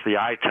pass the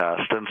eye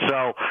test. And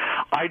so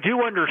I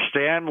do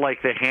understand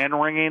the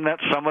hand-wringing that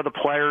some of the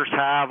players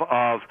have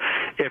of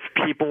if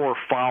people were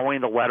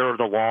following the letter of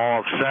the law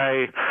of,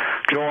 say,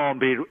 Joel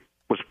Embiid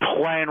was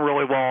playing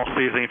really well all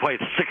season. He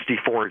played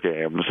 64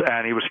 games,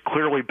 and he was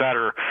clearly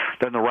better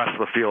than the rest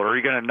of the field. Are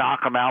you going to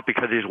knock him out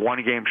because he's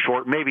one game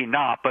short? Maybe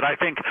not, but I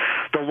think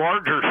the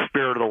larger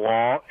spirit of the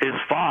law is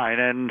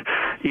fine. And,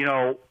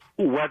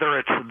 whether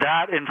it's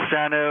that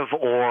incentive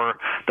or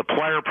the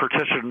player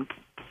participation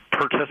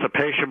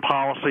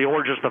policy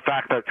or just the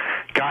fact that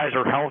guys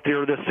are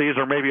healthier this season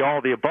or maybe all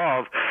of the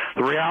above,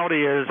 the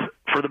reality is,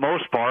 for the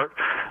most part,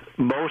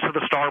 most of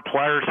the star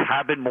players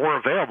have been more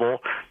available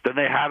than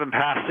they have in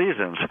past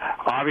seasons.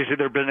 Obviously,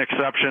 there have been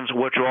exceptions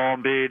with Joel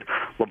Embiid,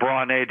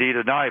 LeBron, AD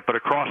tonight, but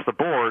across the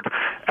board,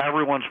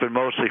 everyone's been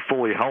mostly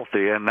fully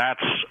healthy, and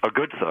that's a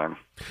good thing.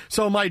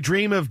 So my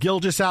dream of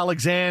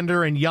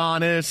Gilgeous-Alexander and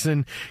Giannis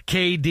and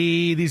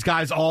KD, these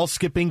guys all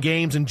skipping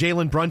games, and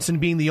Jalen Brunson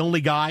being the only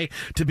guy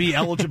to be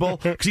eligible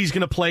because he's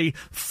going to play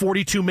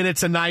 42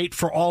 minutes a night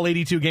for all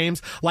 82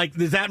 games.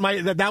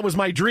 That was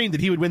my dream,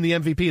 that he would win the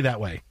MVP that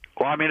way.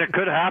 Well, I mean, it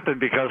could happen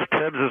because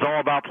Tibbs is all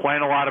about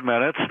playing a lot of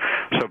minutes,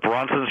 so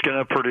Brunson's going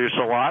to produce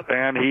a lot,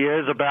 and he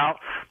is about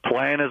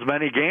playing as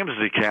many games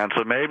as he can.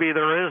 So maybe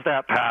there is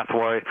that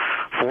pathway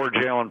for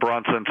Jalen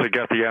Brunson to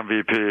get the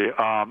MVP,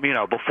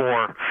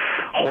 before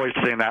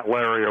hoisting that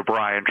Larry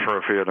O'Brien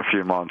trophy in a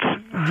few months.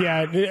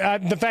 Yeah,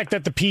 the fact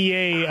that the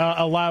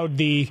PA allowed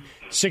the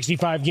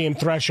 65-game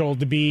threshold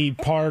to be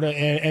part of,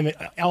 and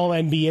all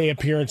NBA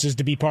appearances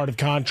to be part of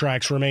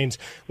contracts remains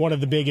one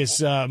of the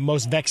biggest,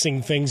 most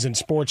vexing things in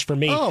sports for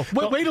me. Oh,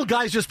 wait till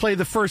guys just play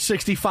the first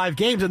 65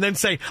 games and then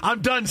say,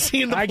 I'm done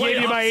seeing the playoffs. I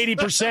gave you my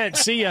 80%.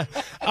 See ya.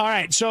 All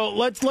right, so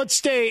let's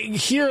stay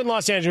here in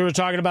Los Angeles. We're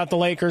talking about the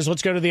Lakers.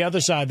 Let's go to the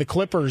other side, the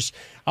Clippers,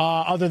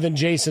 other than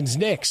Jason's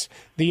Knicks,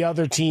 the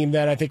other team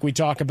that I think we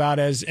talk about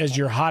as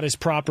your hottest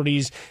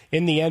properties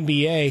in the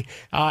NBA.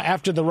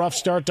 After the rough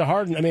start to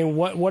Harden, I mean,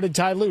 what did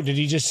Ty Lue? Did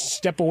he just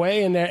step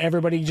away and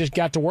everybody just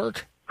got to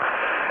work?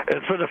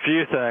 It's been a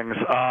few things.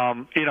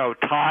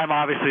 Time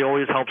obviously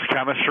always helps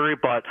chemistry,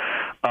 but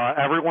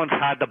everyone's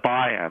had to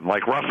buy in.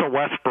 Like Russell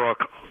Westbrook,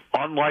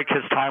 unlike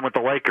his time with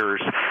the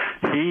Lakers,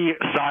 he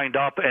signed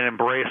up and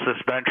embraced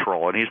this bench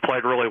role, and he's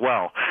played really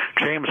well.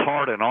 James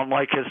Harden,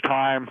 unlike his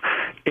time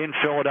in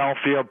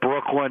Philadelphia,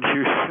 Brooklyn,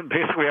 Houston,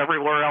 basically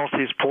everywhere else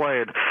he's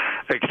played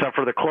except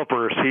for the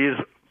Clippers, he's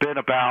been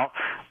about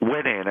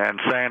winning and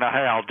saying,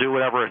 hey, I'll do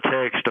whatever it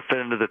takes to fit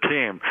into the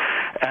team.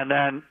 And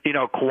then,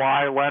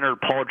 Kawhi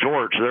Leonard, Paul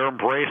George, they're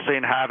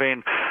embracing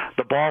having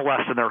the ball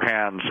less in their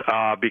hands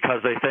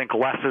because they think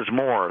less is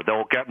more.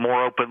 They'll get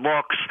more open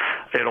looks.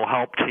 It'll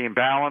help team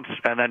balance.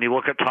 And then you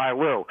look at Ty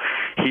Lue.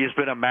 He's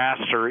been a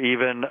master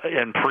even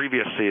in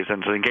previous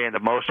seasons and getting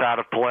the most out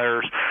of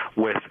players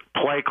with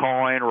play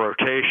calling,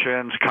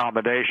 rotations,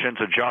 combinations,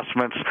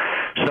 adjustments.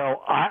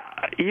 So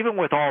even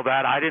with all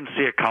that, I didn't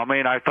see it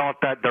coming. I thought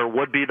that there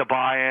would be the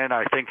buy-in.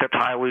 I think that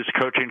Ty Lue's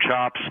coaching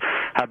chops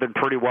have been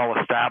pretty well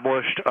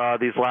established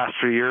these last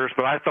few years,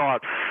 but I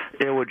thought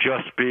it would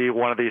just be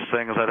one of these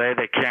things that A,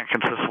 they can't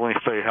consistently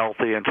stay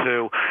healthy, and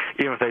two,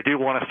 even if they do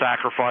want to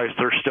sacrifice,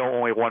 there's still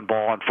only one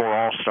ball and 4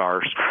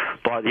 All-Stars.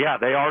 But yeah,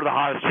 they are the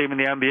hottest team in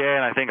the NBA,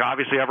 and I think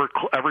obviously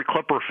every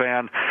Clipper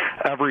fan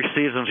every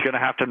season is going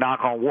to have to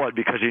knock on wood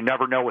because you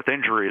never know with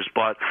injuries.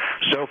 But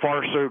so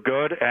far so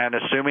good, and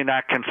assuming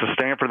that can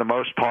sustain for the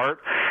most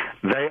part,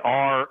 they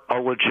are a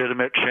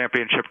legitimate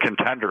championship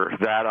contender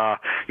that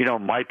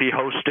might be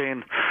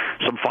hosting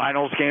some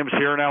finals games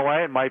here in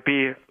LA and might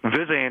be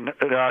visiting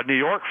New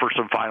York for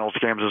some finals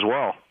games as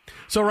well.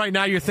 So right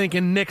now you're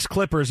thinking Knicks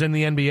Clippers in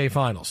the NBA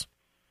Finals.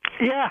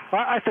 Yeah,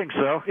 I think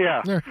so,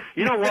 yeah.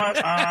 You know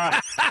what?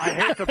 I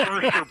hate to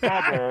burst your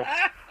bubble,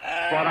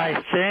 but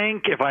I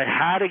think if I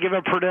had to give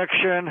a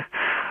prediction,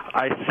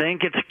 I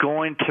think it's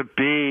going to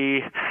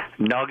be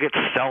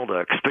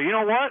Nuggets-Celtics. But you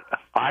know what?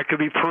 I could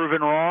be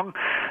proven wrong.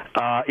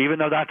 Even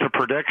though that's a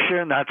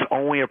prediction, that's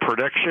only a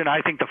prediction.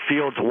 I think the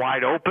field's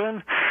wide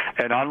open,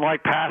 and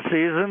unlike past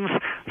seasons,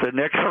 the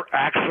Knicks are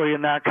actually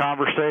in that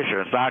conversation.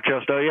 It's not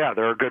just,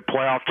 they're a good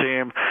playoff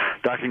team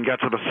that can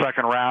get to the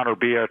second round or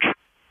be a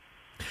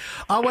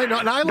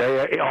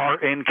they are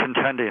in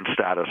contending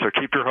status, so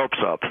keep your hopes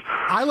up.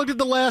 I looked at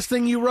the last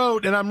thing you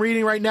wrote, and I'm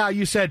reading right now.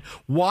 You said,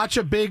 watch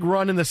a big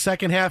run in the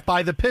second half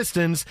by the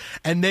Pistons,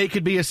 and they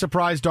could be a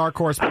surprise dark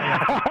horse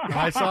playoff.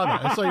 I saw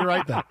that. I saw you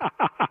write that.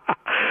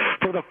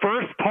 For the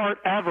first part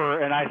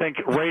ever, and I think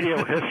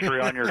radio history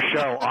on your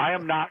show, I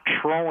am not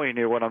trolling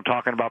you when I'm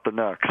talking about the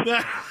Knicks.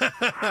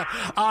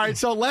 All right,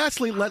 so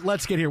lastly,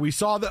 let's get here. We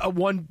saw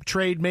one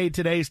trade made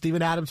today,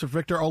 Steven Adams for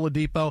Victor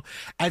Oladipo.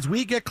 As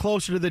we get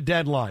closer to the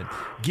deadline,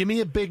 give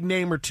me a big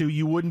name or two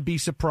you wouldn't be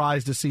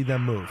surprised to see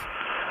them move.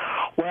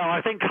 Well,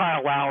 I think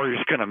Kyle Lowry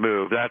is going to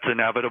move. That's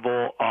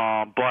inevitable.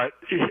 But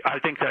I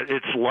think that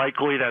it's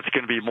likely that's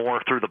going to be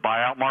more through the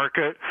buyout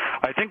market.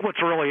 I think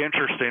what's really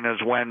interesting is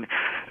when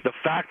the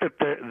fact that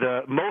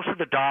the most of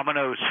the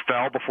dominoes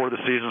fell before the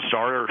season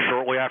started or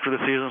shortly after the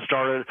season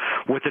started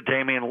with the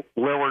Damian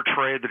Lillard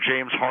trade, the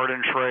James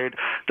Harden trade.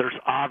 There's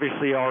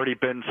obviously already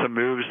been some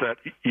moves that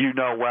you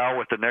know well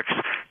with the Knicks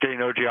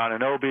getting OG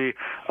Anunoby,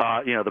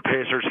 the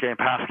Pacers getting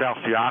Pascal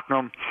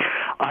Siakam.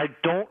 I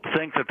don't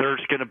think that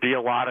there's going to be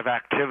a lot of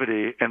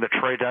activity in the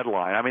trade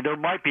deadline. I mean, there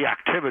might be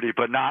activity,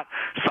 but not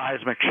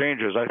seismic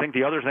changes. I think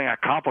the other thing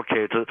that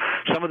complicates it,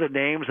 some of the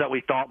names that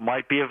we thought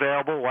might be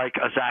available, like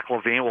Zach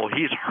LaVine, well,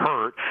 he's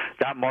hurt.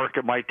 That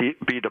market might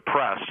be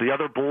depressed. The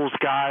other Bulls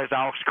guys,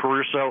 Alex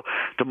Caruso,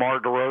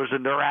 DeMar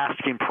DeRozan, their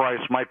asking price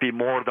might be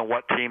more than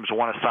what teams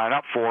want to sign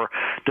up for.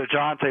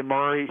 DeJounte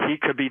Murray, he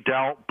could be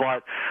dealt,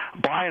 but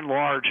by and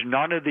large,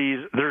 none of these,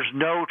 there's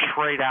no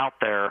trade out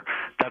there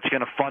that's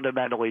going to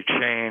fundamentally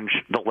change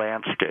the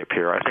landscape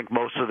here. I think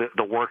most of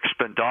the work's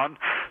been done,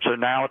 so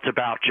now it's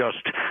about just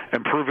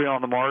improving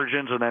on the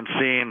margins and then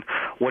seeing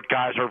what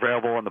guys are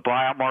available in the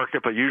buyout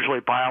market, but usually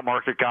buyout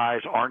market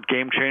guys aren't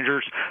game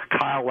changers.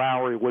 Kyle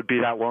Lowry would be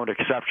that lone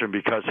exception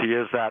because he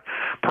is that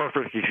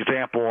perfect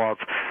example of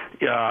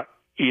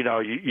you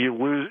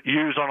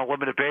use on a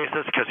limited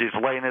basis because he's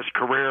late in his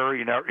career.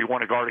 You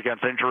want to guard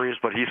against injuries,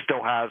 but he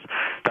still has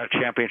that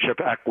championship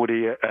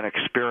equity and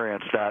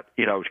experience that,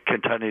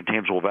 contending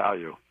teams will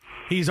value.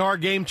 He's our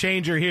game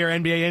changer here,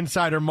 NBA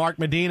insider Mark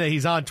Medina.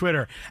 He's on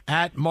Twitter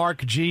at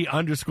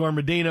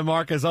 @MarkG_Medina.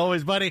 Mark, as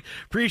always, buddy,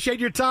 appreciate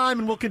your time,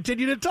 and we'll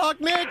continue to talk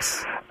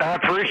Knicks. I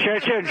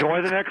appreciate you.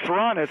 Enjoy the next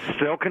run. It's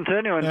still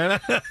continuing. I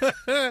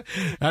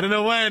don't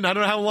know when. I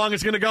don't know how long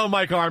it's going to go,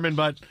 Mike Harmon,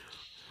 but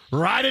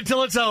Ride it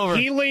till it's over.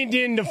 He leaned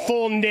into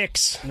full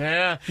Knicks.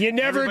 Yeah. You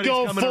never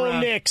go full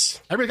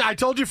Knicks. I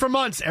told you for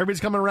months, everybody's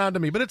coming around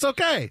to me, but it's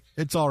okay.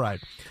 It's all right.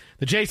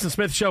 The Jason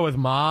Smith Show with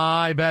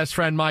my best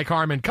friend, Mike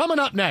Harmon. Coming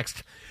up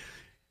next.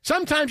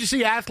 Sometimes you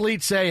see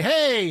athletes say,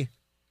 hey,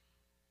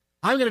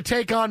 I'm going to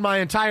take on my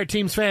entire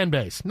team's fan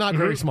base. Not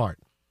very smart.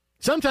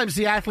 Sometimes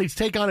the athletes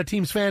take on a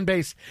team's fan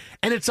base,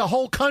 and it's a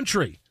whole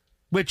country,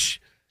 which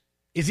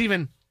is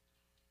even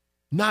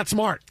not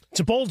smart. It's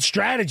a bold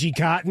strategy,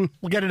 Cotton.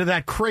 We'll get into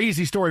that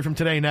crazy story from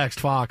today next,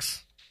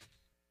 Fox.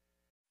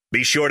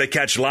 Be sure to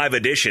catch live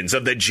editions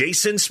of The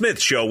Jason Smith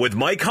Show with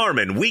Mike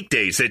Harmon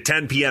weekdays at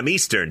 10 p.m.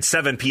 Eastern,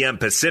 7 p.m.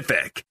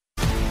 Pacific.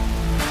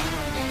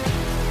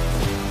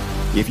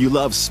 If you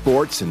love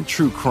sports and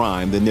true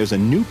crime, then there's a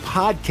new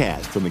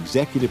podcast from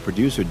executive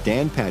producer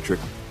Dan Patrick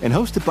and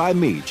hosted by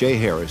me, Jay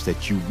Harris,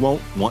 that you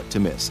won't want to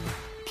miss.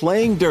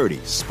 Playing Dirty: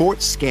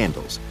 Sports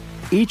Scandals.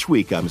 Each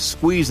week, I'm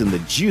squeezing the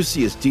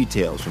juiciest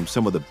details from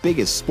some of the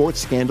biggest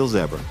sports scandals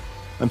ever.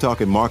 I'm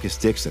talking Marcus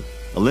Dixon,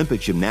 Olympic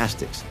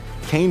gymnastics,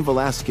 Cain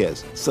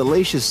Velasquez,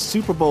 salacious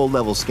Super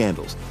Bowl-level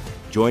scandals.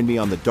 Join me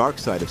on the dark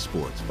side of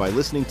sports by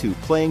listening to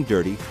Playing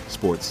Dirty: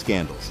 Sports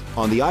Scandals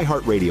on the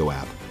iHeartRadio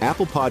app,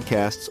 Apple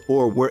Podcasts,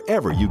 or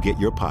wherever you get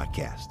your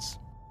podcasts.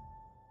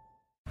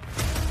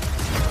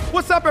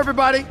 What's up,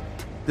 everybody?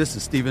 This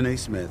is Stephen A.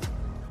 Smith.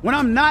 When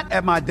I'm not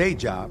at my day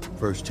job,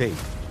 First Take,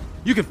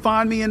 you can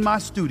find me in my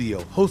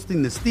studio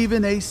hosting the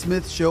Stephen A.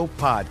 Smith Show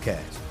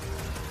podcast.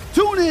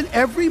 Tune in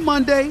every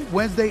Monday,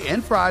 Wednesday,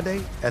 and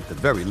Friday, at the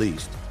very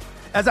least,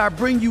 as I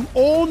bring you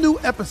all new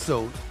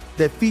episodes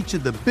that feature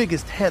the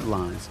biggest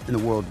headlines in the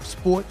world of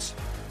sports,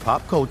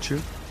 pop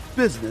culture,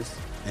 business,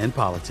 and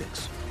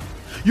politics.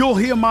 You'll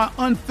hear my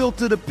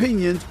unfiltered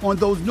opinions on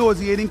those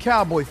nauseating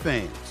Cowboy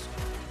fans,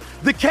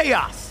 the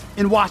chaos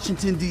in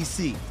Washington,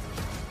 D.C.,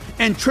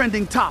 and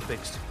trending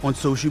topics on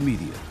social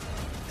media,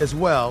 as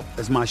well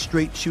as my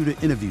straight shooter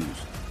interviews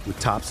with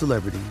top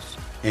celebrities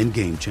and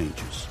game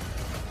changers.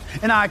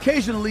 And I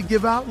occasionally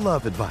give out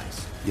love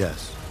advice.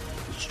 Yes,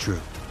 it's true.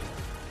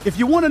 If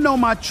you want to know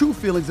my true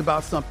feelings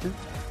about something,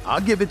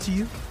 I'll give it to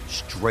you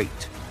straight.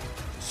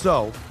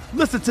 So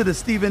listen to the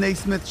Stephen A.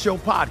 Smith Show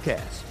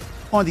podcast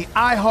on the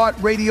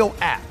iHeartRadio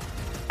app,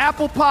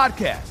 Apple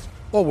Podcasts,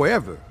 or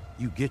wherever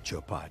you get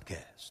your podcast.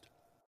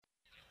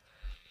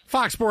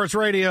 Fox Sports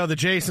Radio, the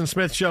Jason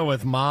Smith Show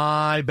with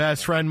my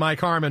best friend, Mike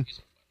Harmon,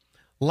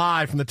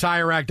 live from the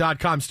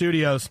TireRack.com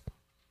studios.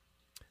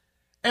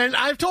 And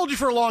I've told you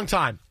for a long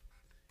time,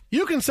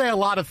 you can say a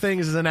lot of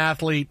things as an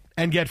athlete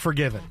and get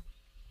forgiven.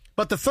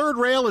 But the third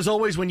rail is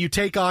always when you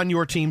take on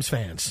your team's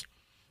fans.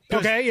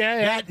 Okay,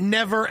 yeah. That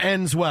never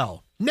ends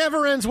well.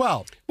 Never ends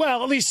well.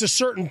 Well, at least a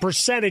certain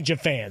percentage of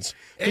fans.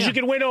 Because you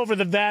can win over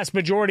the vast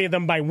majority of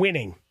them by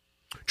winning.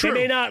 True.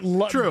 They may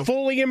not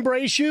fully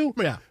embrace you,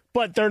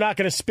 but they're not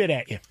going to spit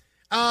at you.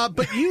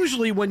 But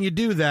usually when you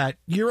do that,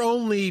 you're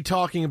only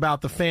talking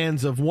about the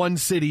fans of one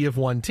city of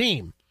one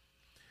team.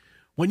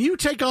 When you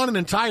take on an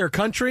entire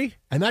country,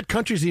 and that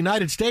country's the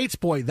United States,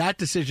 boy, that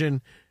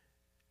decision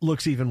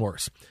looks even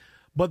worse.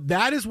 But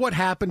that is what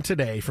happened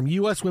today from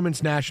U.S.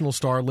 women's national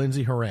star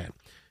Lindsey Horan.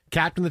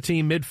 Captain of the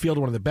team, midfielder,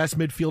 one of the best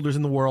midfielders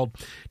in the world,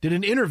 did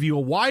an interview, a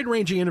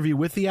wide-ranging interview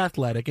with The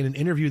Athletic, in an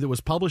interview that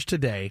was published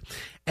today.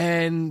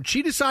 And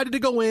she decided to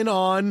go in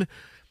on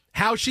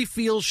how she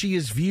feels she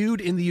is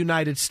viewed in the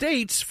United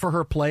States for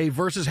her play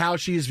versus how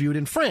she is viewed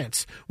in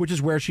France, which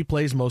is where she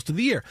plays most of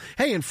the year.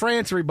 Hey, in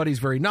France, everybody's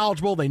very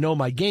knowledgeable. They know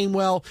my game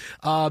well.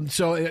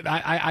 So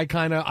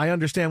I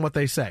understand what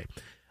they say.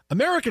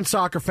 American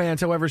soccer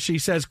fans, however, she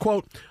says,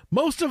 quote,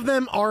 most of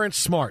them aren't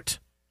smart.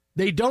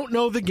 They don't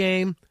know the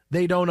game.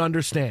 They don't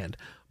understand.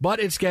 But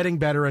it's getting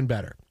better and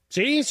better.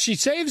 See, she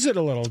saves it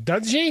a little,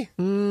 doesn't she?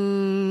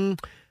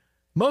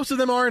 Most of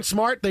them aren't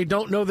smart. They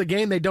don't know the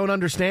game. They don't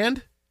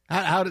understand.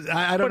 I don't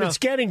know. But it's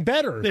getting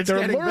better. It's They're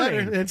getting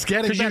learning. better. It's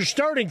getting better. Because you're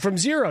starting from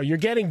zero. You're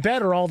getting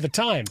better all the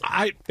time.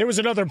 There was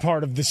another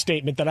part of the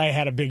statement that I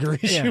had a bigger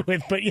issue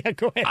with, but yeah,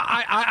 go ahead.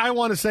 I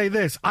want to say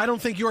this. I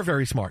don't think you're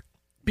very smart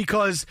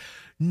because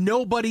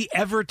nobody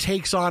ever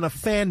takes on a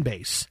fan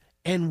base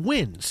and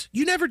wins.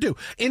 You never do.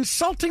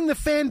 Insulting the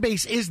fan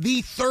base is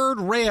the third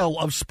rail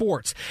of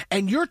sports,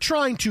 and you're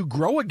trying to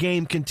grow a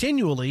game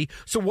continually.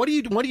 So what do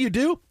you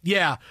do?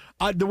 Yeah,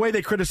 the way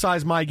they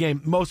criticize my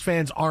game, most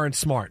fans aren't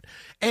smart.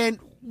 And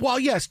while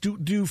yes,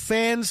 do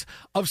fans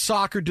of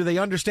soccer, do they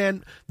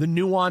understand the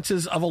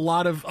nuances of a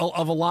lot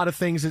of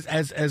things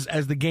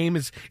as the game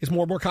is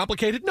more and more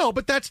complicated? No,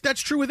 but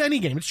that's true with any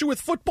game. It's true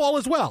with football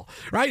as well,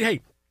 right?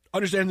 Hey,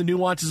 understand the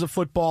nuances of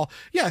football.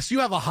 Yes, you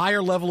have a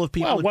higher level of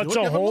people. Well, what's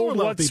a hold?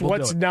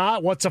 What's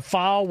not? What's a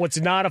foul? What's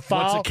not a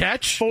foul? What's a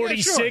catch?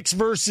 46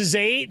 versus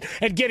 8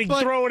 and getting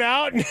thrown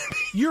out.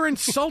 You're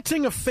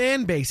insulting a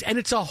fan base, and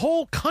it's a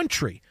whole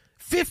country.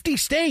 50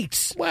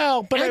 states.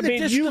 Well, but and I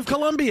mean, District of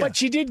Columbia. But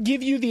she did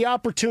give you the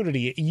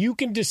opportunity. You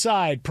can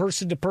decide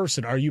person to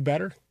person, are you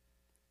better?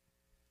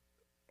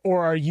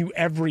 Or are you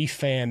every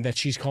fan that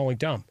she's calling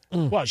dumb?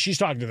 Well, she's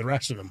talking to the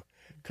rest of them.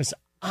 Because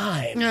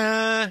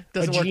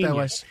Doesn't work that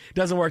way.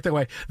 Doesn't work that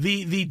way.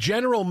 The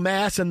general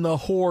mass and the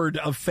horde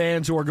of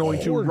fans who are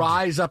going to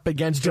rise up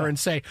against her and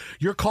say,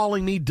 "You're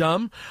calling me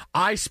dumb?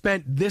 I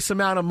spent this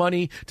amount of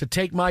money to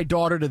take my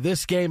daughter to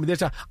this game.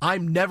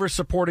 I'm never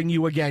supporting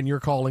you again. You're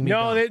calling me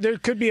dumb." No, there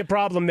could be a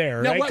problem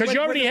there, right? Because you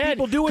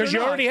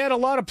already had a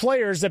lot of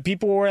players that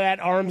people were at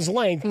arm's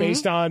length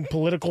based on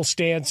political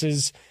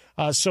stances.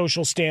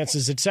 Social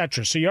stances,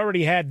 etc. So you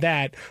already had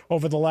that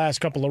over the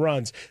last couple of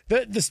runs.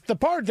 The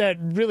part that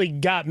really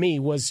got me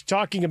was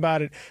talking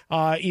about it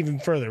even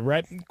further,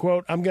 right?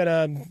 Quote, I'm going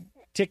to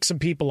tick some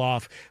people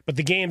off, but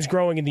the game's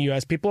growing in the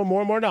U.S. People are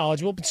more and more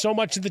knowledgeable, but so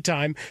much of the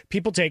time,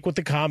 people take what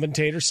the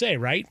commentators say,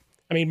 right?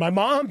 I mean, my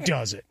mom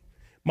does it.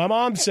 My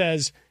mom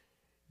says,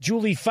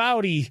 Julie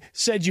Foudy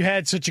said you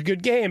had such a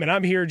good game, and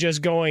I'm here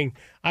just going,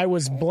 I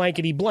was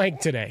blankety blank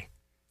today.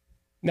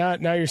 Now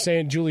you're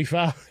saying Julie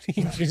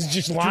Foudy is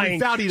just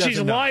lying. She's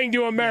lying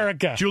to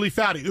America. Julie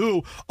Foudy.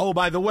 Ooh, oh,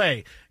 by the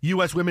way,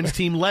 U.S. women's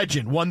team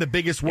legend, won the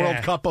biggest World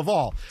Cup of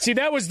all. See,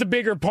 that was the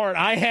bigger part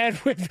I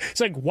had with, it's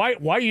like, why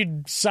are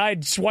you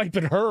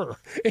side-swiping her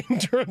in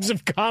terms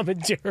of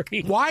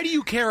commentary? Why do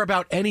you care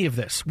about any of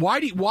this?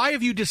 Why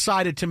have you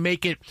decided to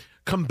make it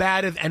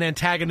combative and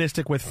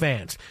antagonistic with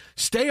fans?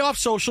 Stay off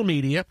social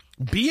media,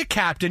 be a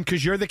captain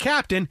because you're the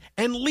captain,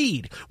 and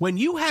lead. When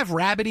you have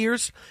rabbit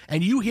ears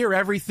and you hear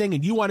everything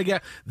and you want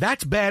to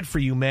that's bad for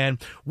you, man.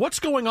 What's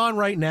going on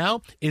right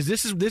now is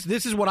this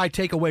is what I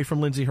take away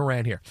from Lindsey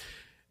Horan here.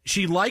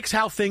 She likes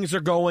how things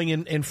are going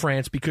in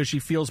France because she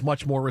feels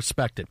much more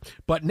respected.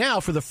 But now,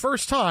 for the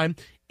first time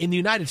in the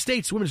United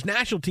States, the women's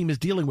national team is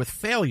dealing with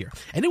failure.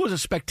 And it was a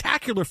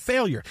spectacular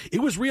failure.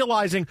 It was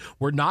realizing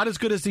we're not as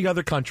good as the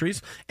other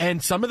countries,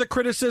 and some of the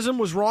criticism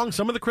was wrong,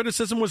 some of the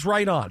criticism was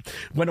right on.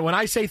 When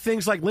I say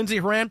things like Lindsey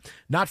Horan,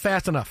 not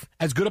fast enough.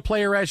 As good a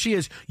player as she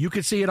is, you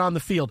can see it on the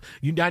field.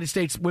 United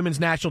States women's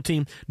national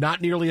team,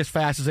 not nearly as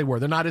fast as they were.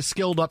 They're not as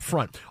skilled up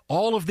front.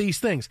 All of these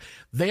things.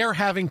 They are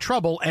having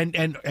trouble, and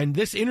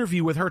this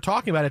interview with her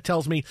talking about it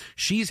tells me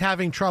she's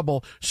having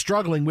trouble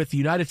struggling with the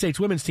United States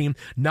women's team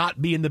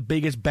not being the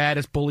biggest,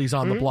 baddest bullies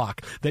on the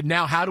block. That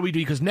now, how do we do?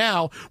 Because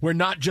now we're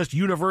not just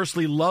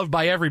universally loved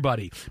by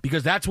everybody,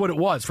 because that's what it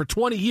was. For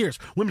 20 years,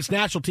 women's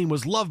national team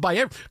was loved by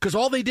everybody because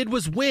all they did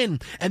was win,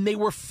 and they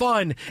were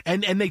fun,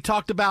 and they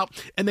talked about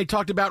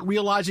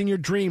realizing your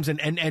dreams,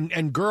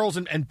 and girls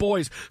and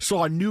boys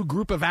saw a new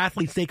group of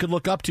athletes they could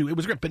look up to. It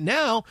was great. But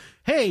now,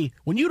 hey,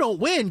 when you don't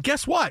win,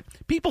 guess what?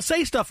 People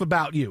say stuff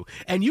about you,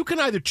 and you can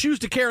either choose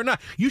to care or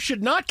not. You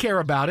should not care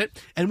about it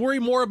and worry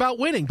more about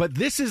winning. But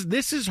this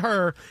is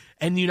her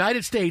and the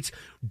United States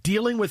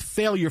dealing with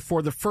failure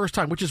for the first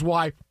time, which is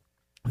why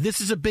this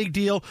is a big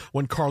deal.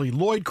 When Carly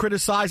Lloyd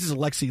criticizes,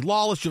 Alexi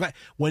Lawless,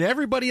 when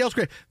everybody else,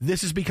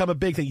 this has become a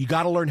big thing. You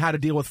got to learn how to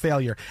deal with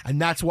failure,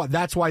 and that's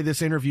why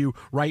this interview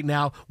right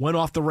now went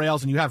off the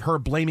rails, and you have her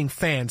blaming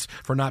fans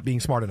for not being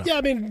smart enough. Yeah,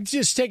 I mean,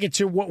 just take it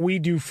to what we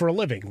do for a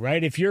living,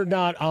 right? If you're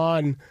not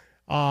on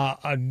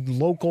a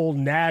local,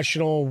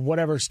 national,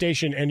 whatever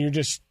station, and you're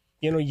just,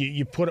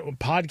 you put a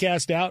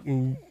podcast out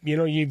and,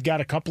 you've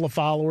got a couple of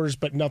followers,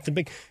 but nothing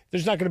big,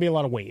 there's not going to be a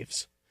lot of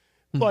waves.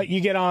 But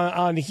you get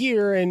on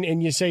here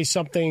and you say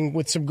something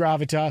with some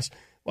gravitas,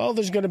 well,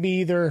 there's going to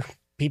be either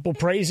people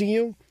praising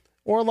you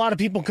or a lot of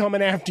people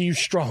coming after you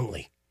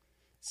strongly.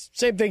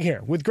 Same thing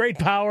here. With great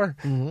power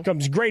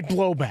comes great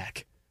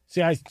blowback.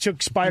 See, I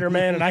took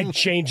Spider-Man and I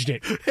changed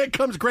it. It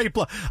comes great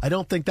blow. I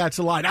don't think that's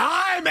a line.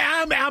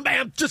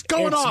 I'm just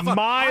going off.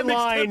 I'm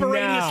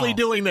extemporaneously now.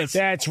 Doing this.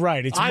 That's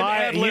right. It's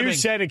you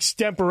said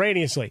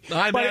extemporaneously.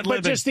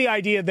 But just the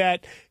idea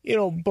that,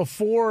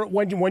 before,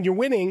 when you're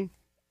winning,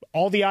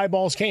 all the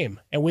eyeballs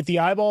came. And with the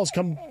eyeballs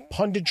come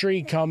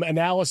punditry, come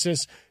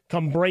analysis,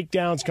 come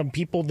breakdowns, come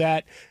people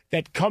that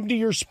come to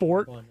your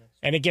sport,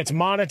 and it gets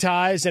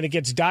monetized and it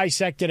gets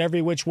dissected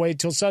every which way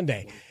till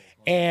Sunday.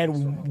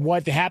 And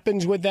what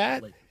happens with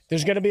that?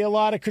 There's going to be a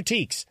lot of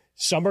critiques.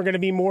 Some are going to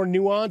be more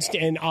nuanced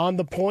and on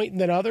the point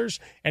than others.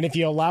 And if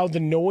you allow the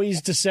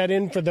noise to set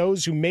in for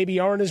those who maybe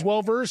aren't as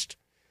well-versed,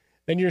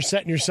 then you're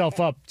setting yourself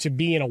up to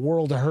be in a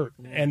world of hurt.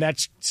 And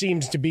that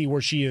seems to be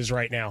where she is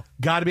right now.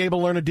 Got to be able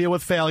to learn to deal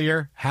with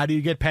failure. How do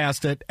you get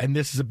past it? And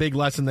this is a big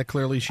lesson that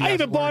clearly she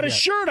hasn't I even bought a yet.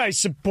 Shirt. I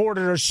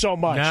supported her so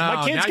much.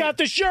 My kids got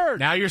the shirt.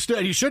 Now you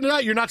shouldn't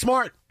have. You're not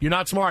smart. You're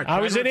not smart.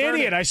 I was an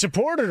idiot. I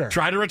supported her.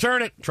 Try to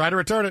return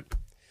it.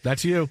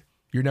 That's you.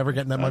 You're never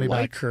getting that money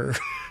back. Her.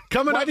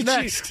 Coming up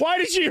next. Why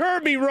did she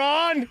hurt me,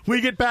 Ron?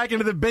 We get back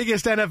into the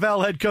biggest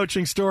NFL head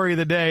coaching story of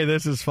the day.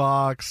 This is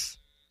Fox.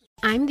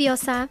 I'm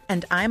Diosa.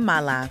 And I'm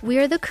Mala. We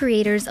are the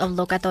creators of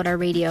Locatora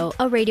Radio,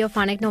 a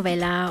radiophonic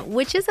novela,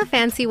 which is a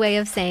fancy way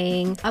of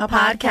saying a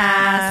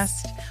podcast.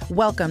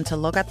 Welcome to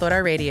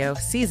Locatora Radio,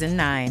 Season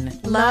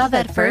 9. Love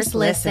at first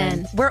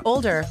listen. We're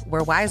older,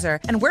 we're wiser,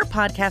 and we're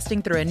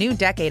podcasting through a new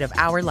decade of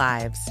our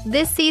lives.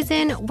 This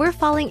season, we're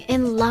falling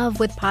in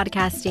love with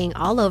podcasting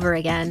all over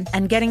again.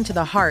 And getting to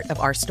the heart of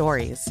our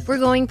stories. We're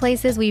going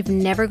places we've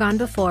never gone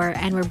before,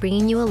 and we're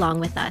bringing you along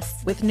with us.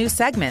 With new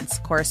segments,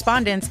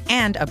 correspondence,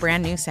 and a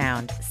brand new sound.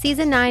 sound.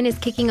 Season 9 is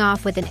kicking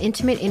off with an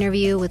intimate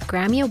interview with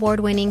Grammy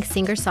Award-winning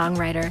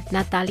singer-songwriter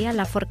Natalia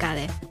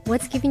Lafourcade.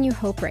 What's giving you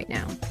hope right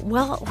now?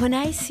 Well, when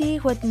I see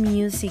what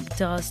music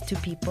does to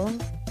people,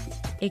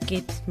 it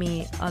gives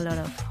me a lot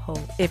of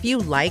hope. If you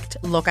liked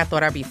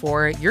Locatora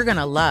before, you're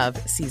going to love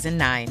Season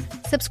 9.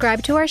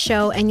 Subscribe to our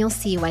show and you'll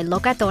see why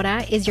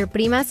Locatora is your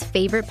prima's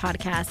favorite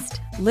podcast.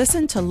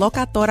 Listen to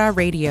Locatora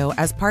Radio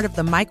as part of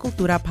the My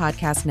Cultura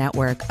Podcast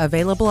Network,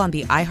 available on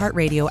the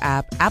iHeartRadio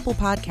app, Apple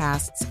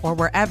Podcasts, or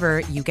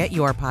wherever you get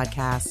your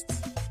podcasts.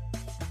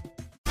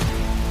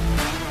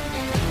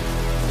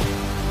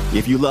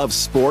 If you love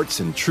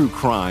sports and true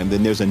crime,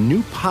 then there's a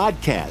new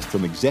podcast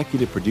from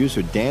executive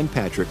producer Dan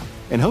Patrick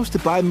and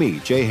hosted by me,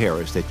 Jay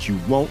Harris, that you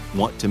won't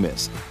want to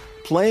miss.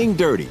 Playing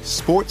Dirty: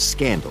 Sports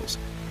Scandals.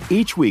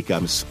 Each week,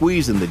 I'm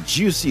squeezing the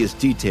juiciest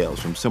details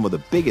from some of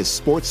the biggest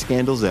sports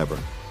scandals ever.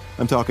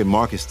 I'm talking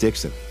Marcus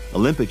Dixon,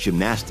 Olympic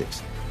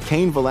gymnastics,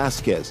 Cain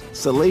Velasquez,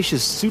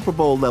 salacious Super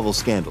Bowl-level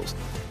scandals.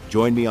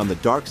 Join me on the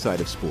dark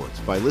side of sports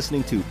by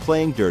listening to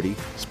Playing Dirty: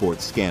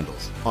 Sports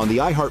Scandals on the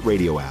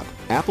iHeartRadio app,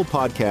 Apple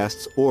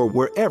Podcasts, or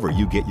wherever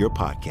you get your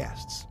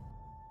podcasts.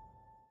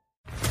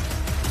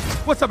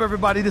 What's up,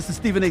 everybody? This is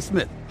Stephen A.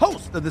 Smith,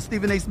 host of the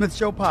Stephen A. Smith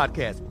Show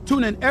podcast.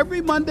 Tune in every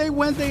Monday,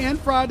 Wednesday, and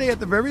Friday at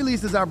the very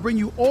least as I bring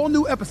you all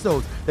new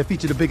episodes that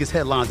feature the biggest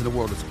headlines in the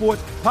world of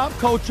sports, pop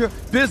culture,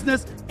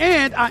 business,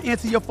 and I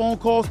answer your phone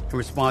calls and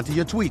respond to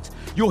your tweets.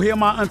 You'll hear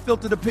my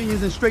unfiltered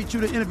opinions and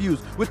straight-shooter interviews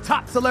with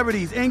top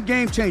celebrities and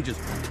game changers.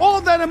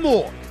 All that and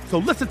more. So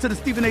listen to the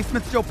Stephen A.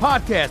 Smith Show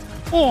podcast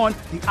on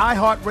the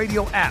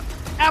iHeartRadio app,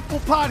 Apple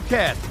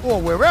Podcasts,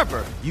 or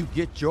wherever you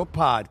get your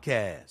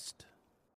podcast.